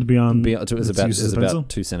sharpened beyond? It was about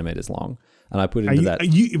 2 centimeters long, and I put it into that.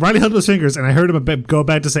 Riley held his fingers, and I heard him go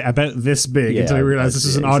back to say about this big until I realized this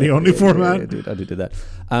is an audio only format. I did that.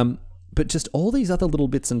 But just all these other little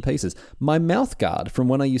bits and pieces. My mouth guard from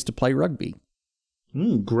when I used to play rugby.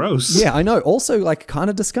 Gross. Yeah, I know. Also, like, kind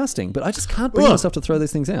of disgusting, but I just can't bring myself to throw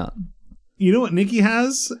these things out. You know what Nikki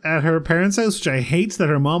has at her parents' house, which I hate that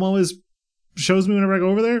her mom always shows me whenever I go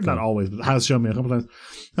over there? Not always, but has shown me a couple times.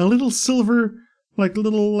 A little silver,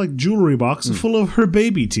 little jewelry box full of her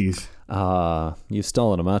baby teeth. You've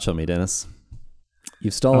stolen a march on me, Dennis.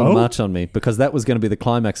 You've stolen a march on me, because that was going to be the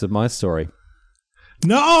climax of my story.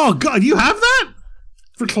 No, God, you have that?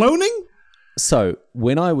 For cloning? So,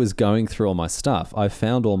 when I was going through all my stuff, I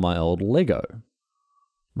found all my old Lego,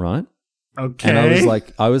 right? Okay. And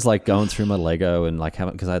I was going through my Lego and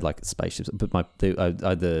because I had like spaceships, but I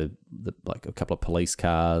had the a couple of police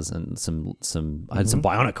cars and I had some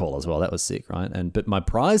Bionicle as well. That was sick, right? But my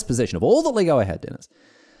prized possession of all the Lego I had, Dennis,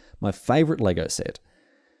 my favorite Lego set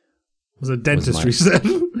was a dentistry set.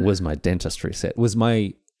 Was my dentistry set. Was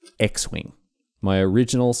my X-Wing, my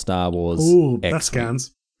original Star Wars X-Wing. That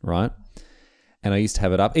scans. Right? And I used to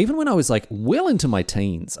have it up. Even when I was well into my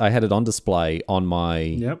teens, I had it on display on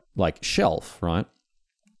my shelf, right?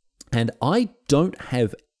 And I don't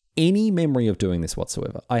have any memory of doing this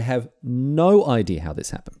whatsoever. I have no idea how this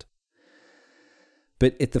happened.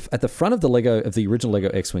 But at the front of the original Lego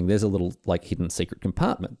X-Wing, there's a little hidden secret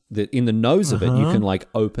compartment that in the nose of it you can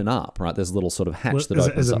open up, right? There's a little sort of hatch that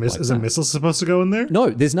opens up. Is a missile supposed to go in there? No,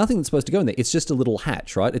 there's nothing that's supposed to go in there. It's just a little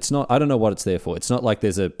hatch, right? It's not. I don't know what it's there for. It's not like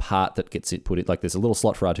there's a part that gets it put in. There's a little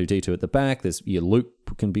slot for R2-D2 at the back. There's your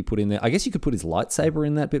Luke can be put in there. I guess you could put his lightsaber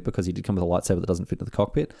in that bit because he did come with a lightsaber that doesn't fit in the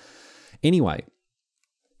cockpit. Anyway,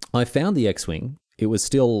 I found the X-Wing. It was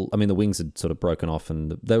still, the wings had sort of broken off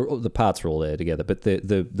and the parts were all there together, but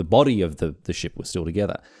the body of the ship was still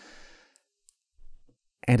together.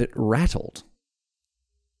 And it rattled.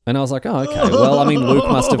 And I was like, oh, okay. Well, Luke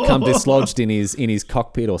must have come dislodged in his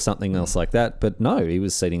cockpit or something else like that. But no, he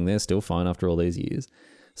was sitting there still fine after all these years.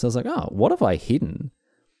 So I was like, oh, what have I hidden?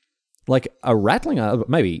 like a rattling,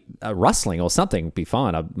 maybe a rustling or something would be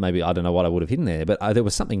fine. Maybe I don't know what I would have hidden there, but there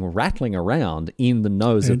was something rattling around in the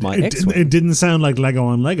nose of my X-Wing. It didn't sound like Lego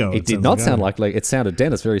on Lego. It did not sound like Lego. It sounded,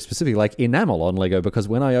 Dennis, very specific, like enamel on Lego, because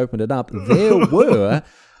when I opened it up, there were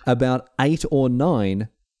about 8 or 9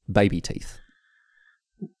 baby teeth.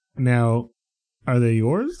 Now, are they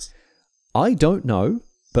yours? I don't know,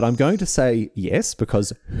 but I'm going to say yes,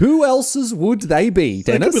 because who else's would they be,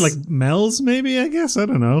 Dennis? They could be like Mel's, maybe, I guess. I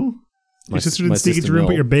don't know. Your sister didn't sneak into your room,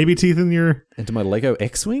 put your baby teeth in your... Into my Lego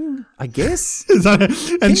X-Wing, I guess?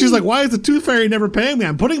 And she's like, why is the Tooth Fairy never paying me?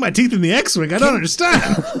 I'm putting my teeth in the X-Wing. I don't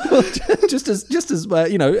understand. just as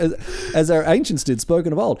as our ancients did,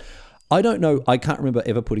 spoken of old. I don't know. I can't remember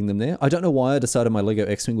ever putting them there. I don't know why I decided my Lego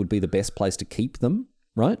X-Wing would be the best place to keep them,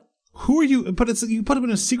 right? Who are you? But you put them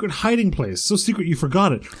in a secret hiding place. So secret you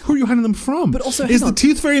forgot it. Who are you hiding them from? But also, is the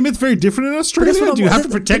Tooth Fairy myth very different in Australia? Do you have to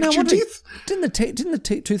protect your teeth? Didn't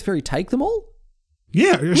the Tooth Fairy take them all?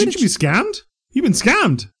 Yeah. Shouldn't you be scammed? You've been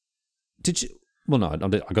scammed. Did you? Well, no.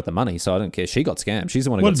 I got the money, so I don't care. She got scammed. She's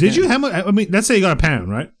the one who got scammed. Did you? How much? I mean, let's say you got £1,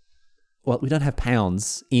 right? Well, we don't have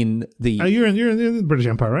pounds in the... You're in the British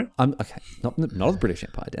Empire, right? Okay. Not the British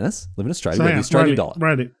Empire, Dennis. Live in Australia. We have the Australian dollar.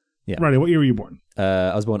 Right. Yeah. Right. What year were you born?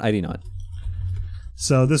 I was born 89.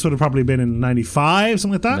 So this would have probably been in 95,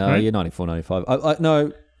 something like that, no, right? Yeah, 94, 95.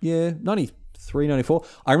 93, 94.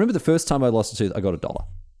 I remember the first time I lost a tooth, I got $1.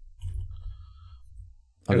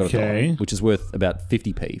 I got $1, which is worth about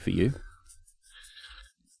 50p for you.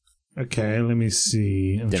 Okay, let me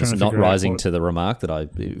see. Dennis not rising to the remark that I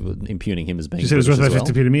impugning him as being. You said it was worth about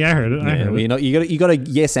 50p to me. I heard it. You got to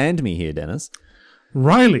yes and me here, Dennis.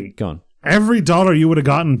 Riley, go on. Every dollar you would have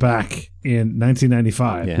gotten back in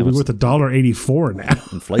 1995 would be worth $1.84 now.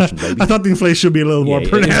 Inflation, baby. I thought the inflation should be a little more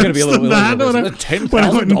pronounced. It's going to be a little bit when I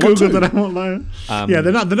went and Googled that, I won't lie. Yeah,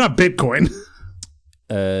 they're not Bitcoin.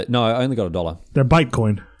 No, I only got $1. They're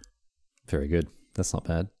Bytecoin. Very good. That's not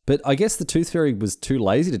bad. But I guess the Tooth Fairy was too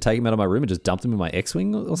lazy to take him out of my room and just dumped him in my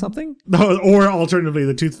X-Wing or something. No, or alternatively,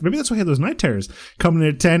 maybe that's why he had those night terrors. Coming in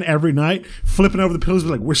at 10 every night, flipping over the pillows,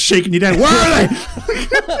 like, we're shaking you down. Where are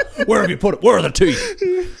they? Where have you put it? Where are the teeth?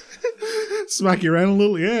 Smack you around a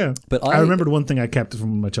little, yeah. But I remembered one thing I kept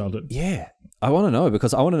from my childhood. Yeah. I want to know,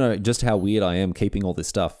 because I want to know just how weird I am keeping all this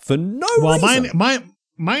stuff for no reason. Well,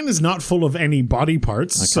 mine is not full of any body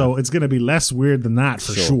parts, so it's going to be less weird than that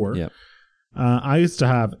for sure. Yep. I used to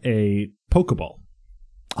have a Pokeball.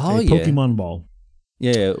 Oh, a Pokemon ball.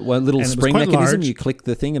 Yeah, one little spring mechanism. You click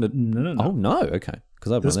the thing and it... No. Oh, no. Okay.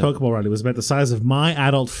 This Pokeball, Riley, was about the size of my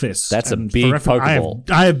adult fist. That's a big Pokeball.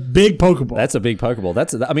 I have big Pokeball. That's a big Pokeball.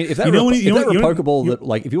 If that were a Pokeball that,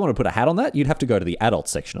 like, if you want to put a hat on that, you'd have to go to the adult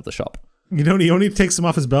section of the shop. He only takes them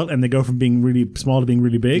off his belt and they go from being really small to being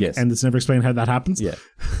really big. Yes. And it's never explained how that happens. Yeah.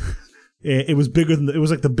 It was bigger than it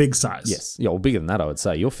was like the big size. Yes, yeah, well, bigger than that, I would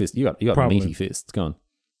say. Your fist, you got Probably. meaty fists. Go on.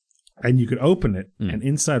 And you could open it, and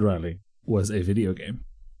inside Riley was a video game.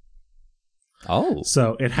 Oh,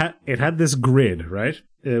 so it had this grid, right?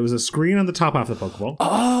 It was a screen on the top half of the Pokeball.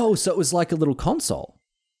 Oh, so it was like a little console.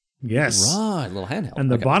 Yes, right, a little handheld.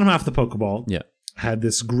 And the bottom half of the Pokeball, had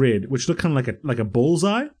this grid, which looked kind of like a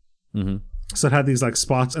bullseye. Mm-hmm. So it had these like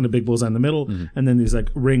spots and a big bullseye in the middle, and then these like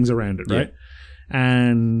rings around it, right?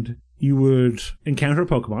 And you would encounter a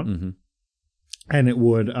Pokemon, and it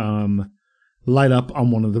would light up on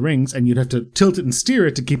one of the rings, and you'd have to tilt it and steer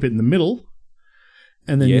it to keep it in the middle.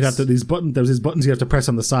 And then you'd have to these buttons you have to press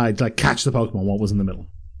on the side to like catch the Pokemon what was in the middle.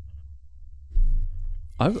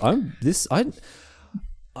 I'm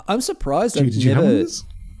surprised I've never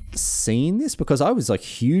seen this, because I was like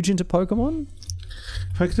huge into Pokemon.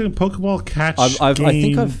 If I could do a Pokeball catch I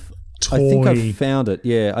think I've found it.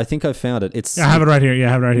 Yeah, I think I've found it. I have it right here.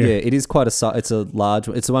 Yeah, Yeah, it is quite it's a large.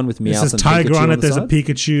 It's the one with Meowth. There's a tiger on it. There's a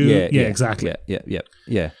Pikachu. Yeah, exactly.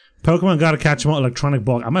 Yeah. Pokemon got to catch them all. Electronic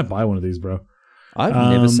ball. I might buy one of these, bro. I've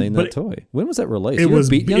never seen that toy. When was that released? It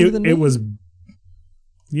was.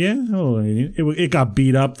 Yeah, it got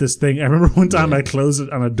beat up. This thing. I remember one time I closed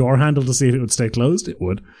it on a door handle to see if it would stay closed. It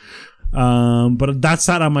would. But that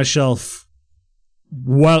sat on my shelf.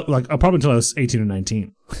 Well, like probably until I was 18 or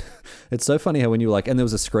 19. It's so funny how when you like, and there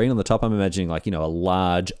was a screen on the top, I'm imagining like, a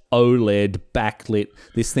large OLED backlit.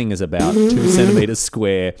 This thing is about 2 centimeters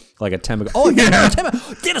square, like a Tamagotchi. Oh,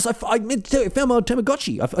 Dennis, I meant to tell you, I found my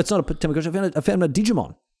Tamagotchi. It's not a Tamagotchi, I found a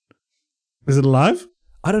Digimon. Is it alive?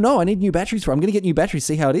 I don't know. I need new batteries for it. I'm going to get new batteries,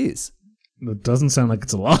 see how it is. It doesn't sound like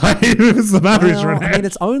it's alive. It's the batteries running out. I mean,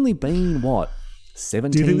 it's only been, what,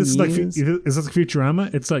 17 Do you think this years? is this like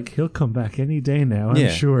Futurama? It's like, he'll come back any day now, I'm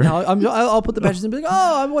sure. No, I'll put the batteries in and be like,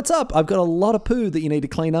 oh, what's up? I've got a lot of poo that you need to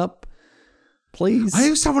clean up. Please. I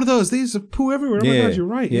used to have one of those. They used to poo everywhere. Oh my God, you're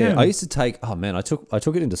right. Yeah. I used to take. Oh man, I took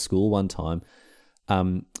it into school one time,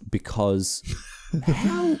 because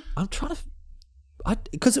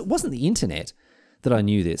because it wasn't the internet that I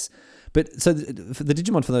knew this. But so for the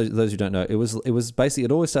Digimon, for those who don't know, it was basically,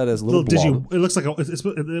 it always started as a little blob. It looks like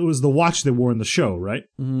it was the watch they wore in the show, right?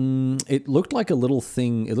 It looked like a little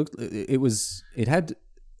thing. It had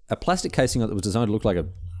a plastic casing that was designed to look like a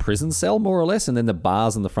prison cell, more or less, and then the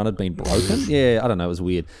bars on the front had been broken. Yeah, I don't know, it was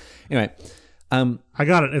weird. Anyway, I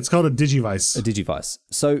got it. It's called a Digivice. A Digivice.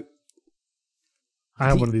 So I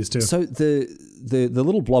have one of these too. So the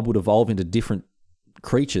little blob would evolve into different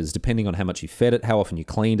creatures depending on how much you fed it, how often you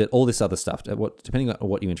cleaned it, all this other stuff, depending on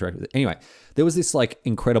what you interact with it. Anyway, there was this like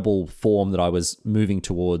incredible form that I was moving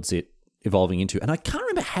towards it evolving into, and I can't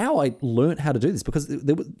remember how I learned how to do this, because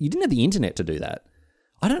you didn't have the internet to do that.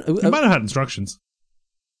 You might have had instructions.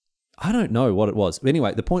 I don't know what it was. But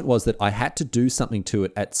anyway, the point was that I had to do something to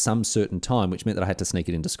it at some certain time, which meant that I had to sneak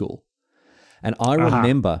it into school. And I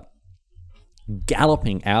remember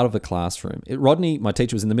galloping out of the classroom. Rodney, my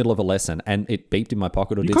teacher, was in the middle of a lesson, and it beeped in my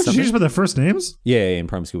pocket or did something. You teachers by their first names? Yeah, in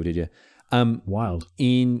primary school we did, yeah. Wild.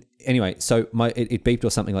 Anyway, so it beeped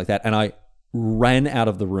or something like that, and I ran out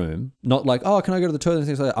of the room. Not like, oh, can I go to the toilet and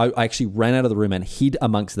things like that. I actually ran out of the room and hid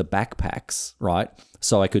amongst the backpacks, right?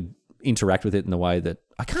 So I could interact with it in the way that,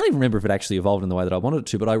 I can't even remember if it actually evolved in the way that I wanted it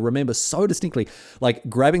to, but I remember so distinctly, like,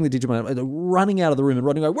 grabbing the Digimon, running out of the room and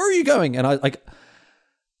Rodney going, where are you going? And I, like,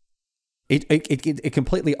 it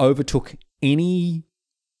completely overtook any,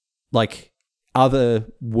 like, other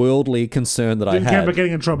worldly concern that I had. Didn't care about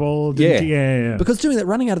getting in trouble. Yeah. Because doing that,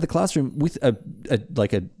 running out of the classroom with a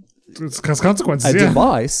it's consequences.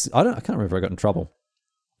 Device. I can't remember if I got in trouble.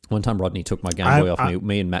 One time, Rodney took my Game Boy off me.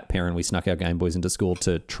 Me and Matt Perrin, we snuck our Game Boys into school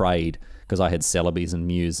to trade because I had Celebies and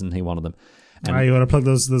Mews, and he wanted them. And you want to plug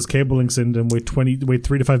those cable links in and wait 3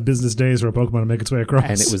 to 5 business days for a Pokemon to make its way across.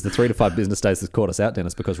 And it was the 3 to 5 business days that caught us out,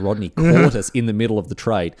 Dennis, because Rodney caught us in the middle of the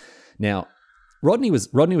trade. Now, Rodney was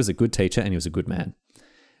a good teacher and he was a good man,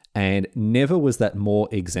 and never was that more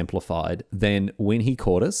exemplified than when he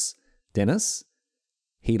caught us, Dennis.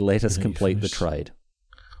 He let us complete the trade.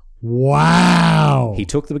 Wow. He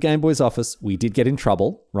took the Game Boys off us. We did get in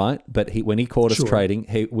trouble, right? But when he caught us trading,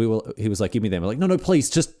 he was like, give me them. We're like, no,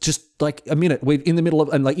 please, just like a minute. We're in the middle of,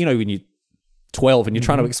 and like, you know, when you're 12 and you're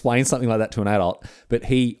trying to explain something like that to an adult, but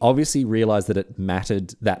he obviously realized that it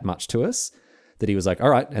mattered that much to us that he was like, all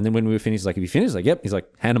right. And then when we were finished, he's like, have you finished? Like, yep. He's like,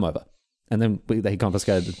 hand them over. And then he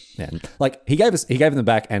confiscated, and like he gave them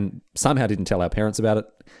back, and somehow didn't tell our parents about it.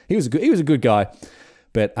 He was a good guy.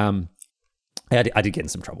 But I did get in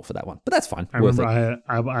some trouble for that one, but that's fine. I remember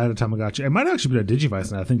I had a Tamagotchi. It might actually be a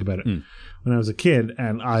Digivice now I think about it. When I was a kid,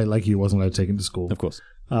 and I, like you, wasn't allowed to take it to school. Of course.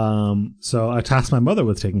 So I tasked my mother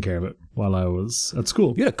with taking care of it while I was at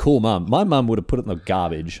school. You had a cool mum. My mum would have put it in the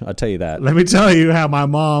garbage. I tell you that. Let me tell you how my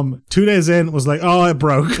mom 2 days in was like, "Oh, it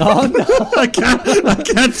broke. Oh no, I can't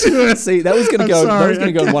do it." See, that was going to go. That was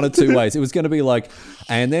going to go in one of two ways. It was going to be like,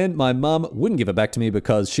 and then my mum wouldn't give it back to me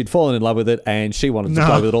because she'd fallen in love with it and she wanted to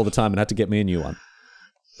play with it all the time and had to get me a new one.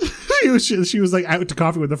 She was like out to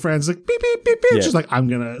coffee with her friends, like beep beep beep beep. Yeah. She's like, I'm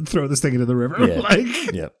gonna throw this thing into the river. Yeah.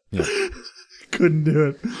 Like, yeah. Couldn't do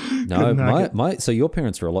it. No, so your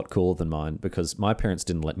parents were a lot cooler than mine, because my parents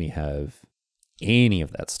didn't let me have any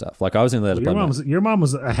of that stuff. Like, I was in there to play. Your mom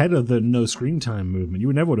was ahead of the no scrreen time movement.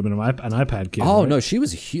 You never would have been an iPad kid. Oh right? No, she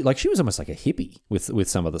was she was almost like a hippie with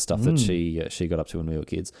some of the stuff that she got up to when we were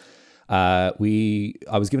kids. I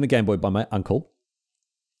was given a Game Boy by my uncle.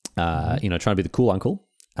 Trying to be the cool uncle.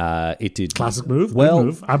 It did classic move. Well,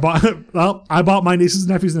 move. I bought my nieces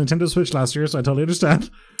and nephews a Nintendo Switch last year, so I totally understand.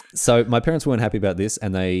 So my parents weren't happy about this,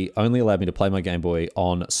 and they only allowed me to play my Game Boy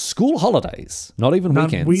on school holidays, not even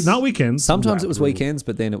weekends. Not weekends. Sometimes it was weekends,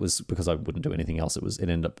 but then it was because I wouldn't do anything else. It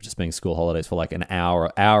ended up just being school holidays for like an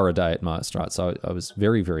hour a day at most, right? So I was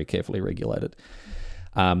very, very carefully regulated.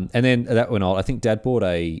 And then that went on. I think Dad bought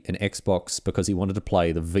an Xbox because he wanted to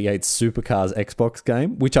play the V8 Supercars Xbox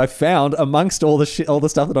game, which I found amongst all the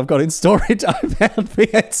stuff that I've got in storage. I found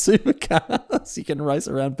V8 Supercars. You can race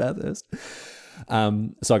around Bathurst. So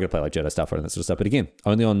I got to play like Jedi Starfighter and that sort of stuff. But again,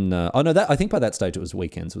 only on. I think by that stage it was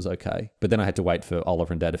weekends was okay. But then I had to wait for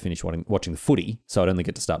Oliver and Dad to finish watching the footy, so I'd only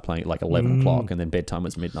get to start playing at like 11 o'clock, and then bedtime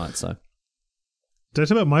was midnight. So did I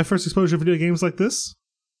tell you about my first exposure to video games like this?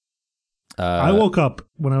 I woke up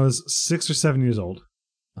when I was 6 or 7 years old.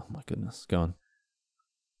 Oh my goodness, go on.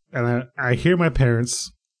 And I hear my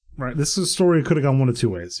parents. Right, this is a story that could have gone one of two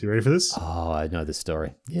ways. You ready for this? Oh, I know this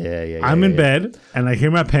story. Yeah. I'm in bed, and I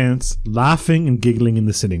hear my parents laughing and giggling in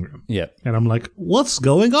the sitting room. Yeah. And I'm like, what's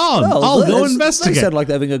going on? I'll go investigate. They sound like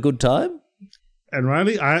they're having a good time. And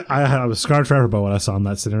Riley, I was scarred forever by what I saw in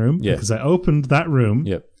that sitting room. Yeah. Because I opened that room,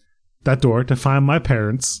 Yep. that door, to find my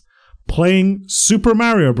parents playing Super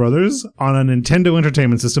Mario Brothers on a Nintendo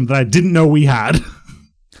Entertainment System that I didn't know we had.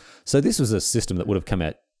 So this was a system that would have come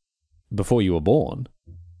out before you were born.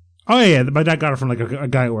 Oh yeah, my dad got it from like a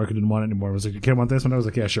guy at work who didn't want it anymore. I was like, "You can't want this one." I was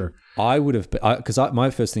like, "Yeah, sure." I would have, because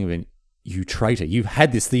my first thing would have been, you traitor! You've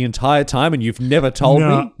had this the entire time and you've never told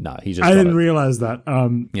me. No, he just. I got didn't it. realize that.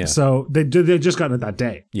 Yeah. So they just gotten it that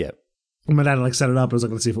day. Yeah. And my dad like set it up. I was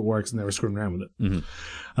like, "Let's see if it works," and they were screwing around with it.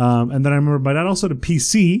 Mm-hmm. And then I remember my dad also had a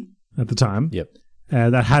PC at the time. Yep.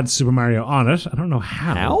 That had Super Mario on it. I don't know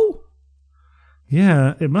how. How?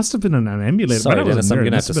 Yeah, it must have been an emulator. Sorry, My dad was Dennis, a I'm nerd.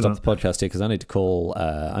 going to have Must to have been stop the podcast here because I need to call.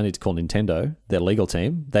 Nintendo, their legal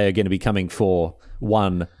team. They are going to be coming for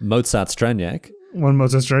one Mozart Straniak. One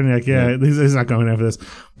Mozart Straniak, yeah. He's not going after this.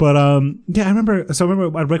 But yeah, I remember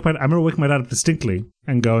waking my dad up distinctly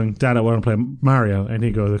and going, "Dad, I want to play Mario," and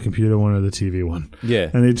he'd go, "The computer one or the TV one?" Yeah.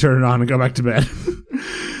 And he'd turn it on and go back to bed.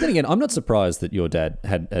 Then again, I'm not surprised that your dad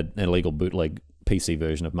had an illegal bootleg PC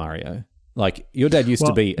version of Mario. Like your dad used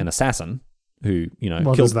to be an assassin who,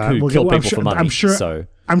 killed people for money.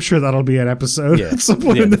 I'm sure that'll be an episode. Yeah, at some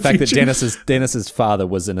point in the the fact future. that Dennis's father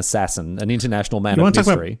was an assassin, an international man of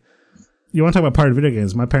mystery. You want to talk about pirate video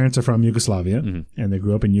games? My parents are from Yugoslavia, and they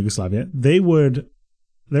grew up in Yugoslavia. There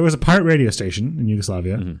was a pirate radio station in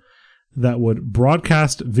Yugoslavia that would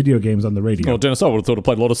broadcast video games on the radio. Oh, Dennis, I would have thought I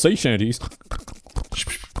played a lot of sea shanties.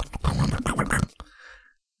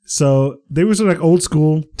 So they were sort of like old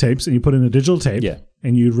school tapes, and you put in a digital tape,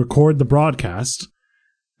 and you'd record the broadcast,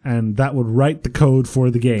 and that would write the code for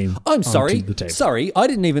the game. I'm sorry. The tape. Sorry, I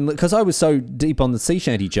didn't even, because I was so deep on the sea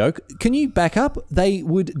shanty joke. Can you back up? They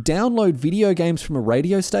would download video games from a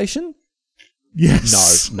radio station?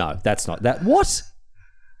 Yes. No, that's not that. What?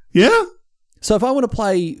 Yeah. So if I want to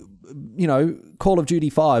play, Call of Duty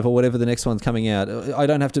 5 or whatever the next one's coming out, I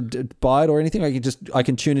don't have to buy it or anything. I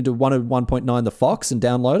can tune into 101.9 The Fox and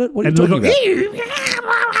download it. What are you talking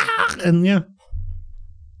about? And yeah,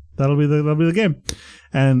 that'll be the game.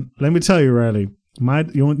 And let me tell you, Riley,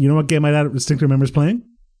 you know what game my dad distinctly remembers playing?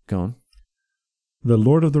 Go on. The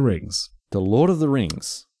Lord of the Rings. The Lord of the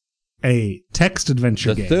Rings. A text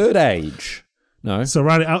adventure game. The Third Age. No. So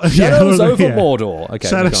Riley, Shadows over Mordor. Okay.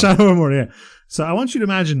 Shadow over Mordor. Yeah. So I want you to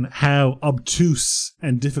imagine how obtuse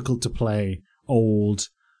and difficult to play old.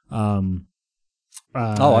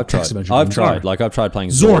 I've tried. I've tried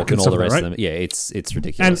playing Zork and all the rest of them. Yeah, it's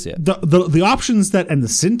ridiculous. And the options and the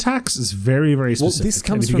syntax is very, very specific. Well,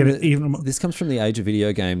 this comes from the age of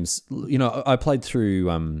video games. I played through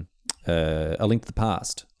A Link to the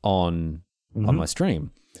Past on my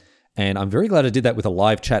stream. And I'm very glad I did that with a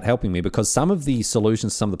live chat helping me, because some of the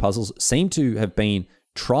solutions, some of the puzzles seem to have been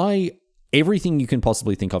try everything you can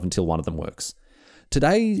possibly think of until one of them works.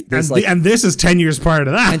 Today, and this is 10 years prior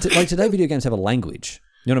to that. And today, video games have a language.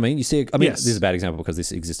 You know what I mean? You see, yes. This is a bad example because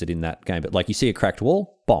this existed in that game, but you see a cracked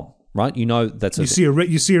wall, bomb, right? That's you see a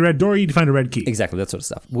red door, you find a red key. Exactly, that sort of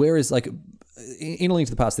stuff. Whereas, in A Link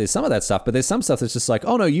to the Past, there's some of that stuff, but there's some stuff that's just like,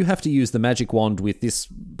 oh no, you have to use the magic wand with this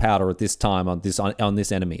powder at this time on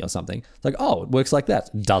this enemy or something. It's like, oh, it works like that.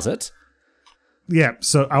 Does it? Yeah.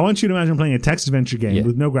 So I want you to imagine playing a text adventure game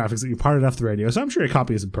with no graphics that you parted off the radio. So I'm sure your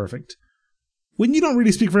copy isn't perfect. When you don't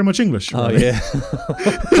really speak very much English. Oh, really. yeah.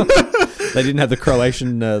 They didn't have the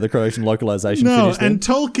Croatian localization finished. And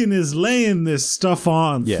Tolkien is laying this stuff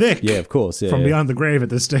on thick. Yeah, of course. Yeah, from beyond the grave at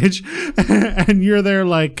this stage. And you're there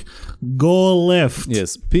like, go left.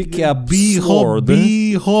 Yes, pick up sword.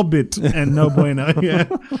 Be hobbit. And no bueno. Yeah.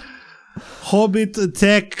 Hobbit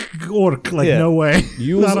attack orc. No way.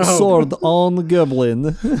 Use a sword on the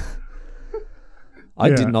goblin. I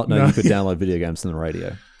did not know you could download video games from the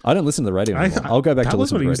radio. I don't listen to the radio anymore. I'll go back to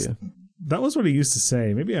listen to the radio. That was what he used to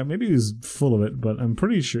say. Maybe he was full of it, but I'm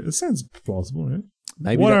pretty sure it sounds plausible, right?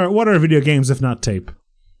 Maybe what are video games if not tape?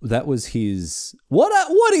 That was his.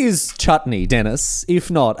 What is chutney, Dennis? If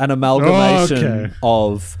not an amalgamation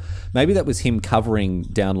of, maybe that was him covering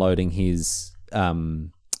downloading his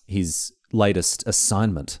latest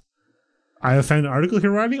assignment. I have found an article here,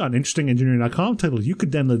 Riley, on interestingengineering.com titled "You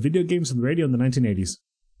Could Download Video Games from the Radio in the 1980s."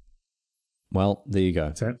 Well, there you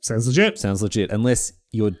go. Sounds legit. Sounds legit. Unless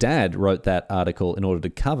your dad wrote that article in order to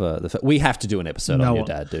cover the fact. We have to do an episode on your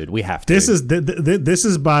dad, dude. We have to. This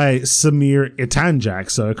is by Samir Itanjak,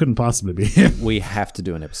 so it couldn't possibly be him. We have to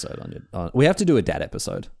do an episode on it. We have to do a dad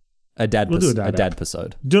episode. A dad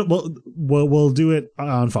episode. We'll do it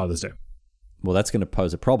on Father's Day. Well, that's going to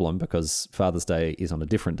pose a problem because Father's Day is on a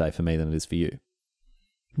different day for me than it is for you.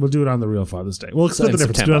 We'll do it on the real Father's Day. We'll split the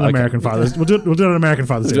difference. September, Do it on okay. We'll do it on American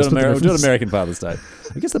Father's Day. We'll do it American Father's Day.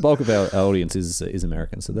 I guess the bulk of our audience is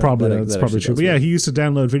American, so that's probably true. But yeah, he used to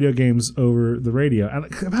download video games over the radio. And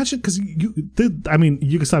imagine, because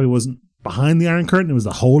Yugoslavia wasn't behind the Iron Curtain; it was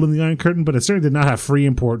the hole in the Iron Curtain. But it certainly did not have free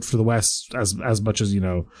import for the West as much as the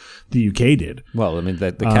UK did. Well, I mean,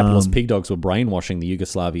 the capitalist pig dogs were brainwashing the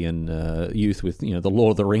Yugoslavian youth with the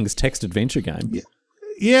Lord of the Rings text adventure game. Yeah.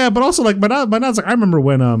 Yeah, but also like my dad's like, I remember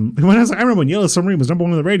when Yellow Submarine was number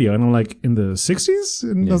one on the radio, and I'm like, in the '60s,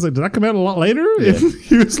 and I was like, did that come out a lot later in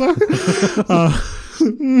Yugoslavia?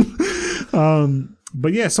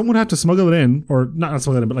 But yeah, someone would have to smuggle it in, or not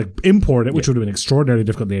smuggle it in, but like import it, which would have been extraordinarily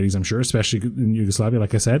difficult in the '80s, I'm sure, especially in Yugoslavia,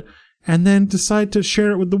 like I said, and then decide to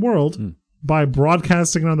share it with the world by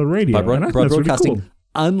broadcasting it on the radio. By broadcasting really cool.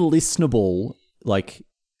 Unlistenable, like.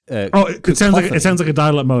 It sounds like a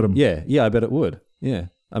dial-up modem. Yeah, I bet it would. Yeah,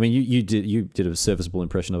 I mean, you did a serviceable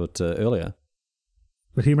impression of it earlier.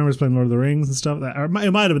 But he remembers playing Lord of the Rings and stuff. It might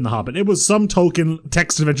have been The Hobbit. It was some token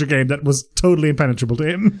text adventure game that was totally impenetrable to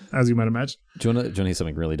him, as you might imagine. Do you want to hear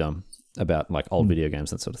something really dumb about like old video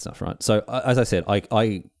games and that sort of stuff? Right. So as I said,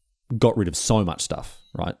 I got rid of so much stuff.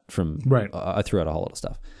 Right. I threw out a whole lot of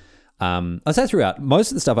stuff. I say threw out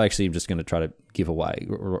most of the stuff. I actually am just going to try to give away.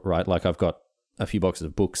 Right. Like I've got a few boxes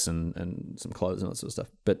of books and some clothes and that sort of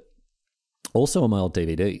stuff. But also on my old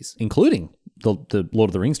DVDs, including the Lord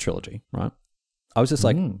of the Rings trilogy, right? I was just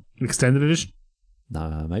like... Extended edition?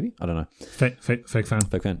 No, maybe? I don't know. Fake fan. Fake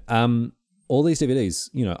fan. All these DVDs,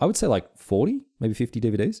 I would say like 40, maybe 50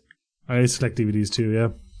 DVDs. I used to collect DVDs too, yeah.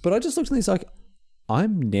 But I just looked at these like,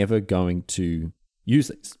 I'm never going to use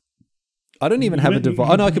these. I don't even have a device.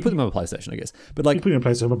 Oh, no, I could put them on a PlayStation, I guess. But like... You put them on a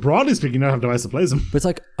PlayStation, but broadly speaking, you don't have a device that plays them. But it's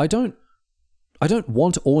like, I don't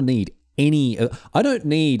want or need any... I don't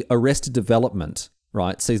need Arrested Development,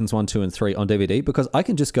 right, seasons 1, 2, and 3 on DVD because I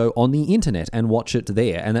can just go on the internet and watch it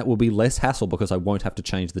there, and that will be less hassle because I won't have to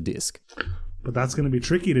change the disc. But that's going to be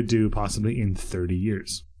tricky to do possibly in 30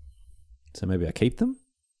 years. So maybe I keep them?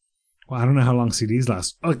 Well, I don't know how long CDs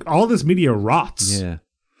last. Like, all this media rots. Yeah.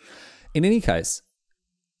 In any case,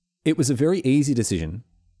 it was a very easy decision.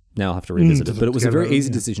 Now I'll have to revisit it, but it was a very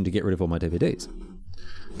easy decision to get rid of all my DVDs.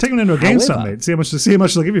 Take them into a GameStop, mate. See how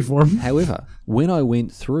much they'll give you for them. However, when I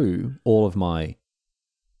went through all of my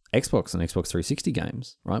Xbox and Xbox 360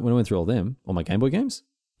 games, right? When I went through all them, all my Game Boy games,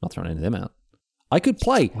 not throwing any of them out. I could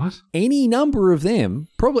play any number of them.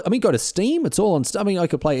 Probably, go to Steam. It's all on. I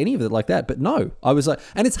could play any of it like that. But no, I was like,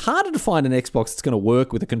 and it's harder to find an Xbox that's going to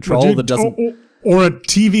work with a control that doesn't, or a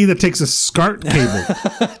TV that takes a SCART cable.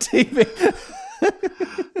 TV.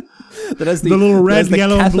 That has the little red,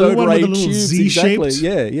 yellow, and blue one with the little tubes, Z-shaped.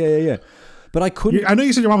 Exactly. Yeah. But I couldn't... I know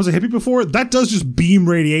you said your mom was a hippie before. That does just beam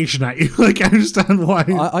radiation at you. Like, I understand why.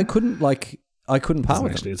 I couldn't part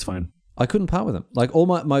with them. It's fine. I couldn't part with them. Like, all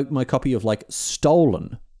my copy of, like,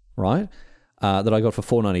 Stolen, right, that I got for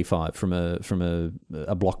 $4.95 from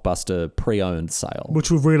a Blockbuster pre-owned sale.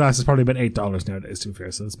 Which we've realised is probably about $8 nowadays, to be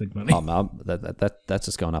fair, so that's big money. Oh, no, that's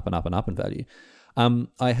just going up and up and up in value.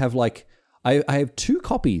 I have, like... I have 2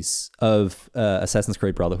 copies of Assassin's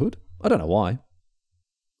Creed Brotherhood. I don't know why.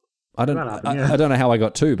 I don't know how I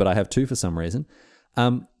got 2, but I have 2 for some reason.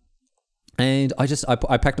 And I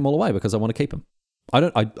packed them all away because I want to keep them.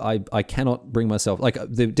 I cannot bring myself, like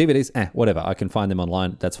the DVDs, whatever. I can find them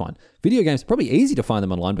online. That's fine. Video games, probably easy to find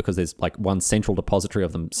them online because there's like one central depository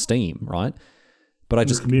of them, Steam, right? But I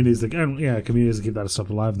just communities that keep that stuff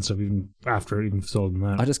alive and stuff even after even sold them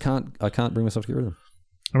that. I can't bring myself to get rid of them.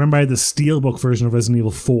 I remember I had the Steelbook version of Resident Evil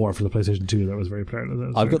 4 for the PlayStation 2. That was very proud of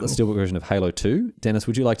that. I've got the Steelbook version of Halo 2. Dennis,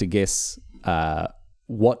 would you like to guess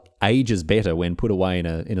what ages better when put away in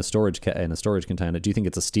a storage container? Do you think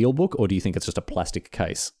it's a Steelbook or do you think it's just a plastic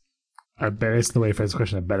case? I bet it's the way you phrase the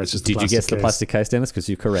question. I bet it's just. Did you guess the plastic case, Dennis? Because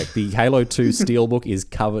you're correct. The Halo 2 Steelbook is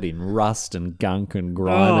covered in rust and gunk and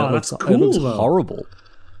grime. Oh, that's cool. It looks horrible.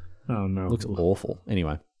 Oh no, it looks awful.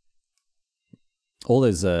 Anyway, all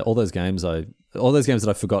those games that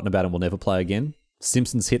I've forgotten about and will never play again.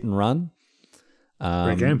 Simpsons Hit and Run.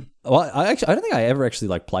 Great game. Well, I don't think I ever actually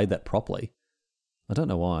like played that properly. I don't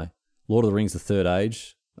know why. Lord of the Rings: The Third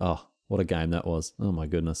Age. Oh, what a game that was! Oh my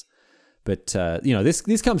goodness. But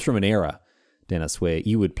this comes from an era, Dennis, where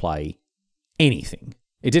you would play anything.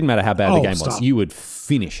 It didn't matter how bad the game was. You would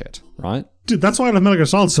finish it, right? Dude, that's why I love Metal Gear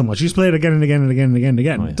Solid so much. You just play it again and again and again and again and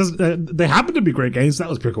again. Oh, yeah. They happen to be great games. That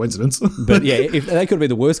was pure coincidence. But yeah, if they could be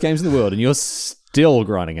the worst games in the world, and you're still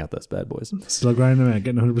grinding out those bad boys. Still grinding them out,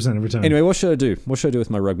 getting 100% every time. Anyway, what should I do? What should I do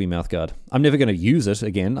with my rugby mouthguard? I'm never going to use it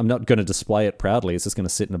again. I'm not going to display it proudly. It's just going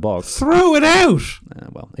to sit in a box. Throw it out!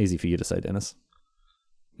 Well, easy for you to say, Dennis.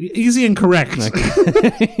 Easy and correct.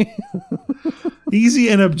 Easy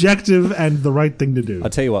and objective and the right thing to do. I'll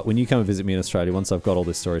tell you what, when you come and visit me in Australia, once I've got all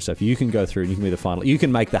this story stuff, you can go through and you can be the final. You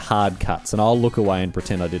can make the hard cuts, and I'll look away and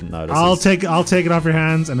pretend I didn't notice. I'll take it off your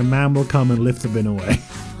hands, and a man will come and lift the bin away.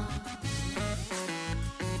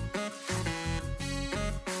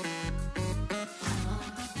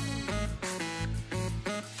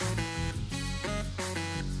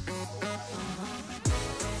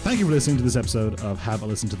 Thank you for listening to this episode of Have a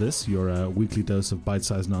Listen to This, your weekly dose of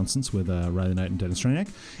bite-sized nonsense with Riley Knight and Dennis Triniak.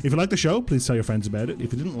 If you like the show, please tell your friends about it.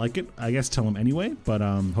 If you didn't like it, I guess tell them anyway, but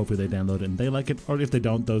hopefully they download it and they like it. Or if they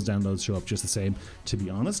don't, those downloads show up just the same, to be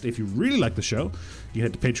honest. If you really like the show, you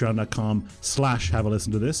head to patreon.com/have a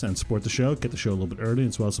listen to this and support the show, get the show a little bit early,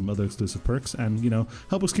 as well as some other exclusive perks, and,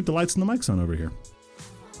 help us keep the lights and the mics on over here.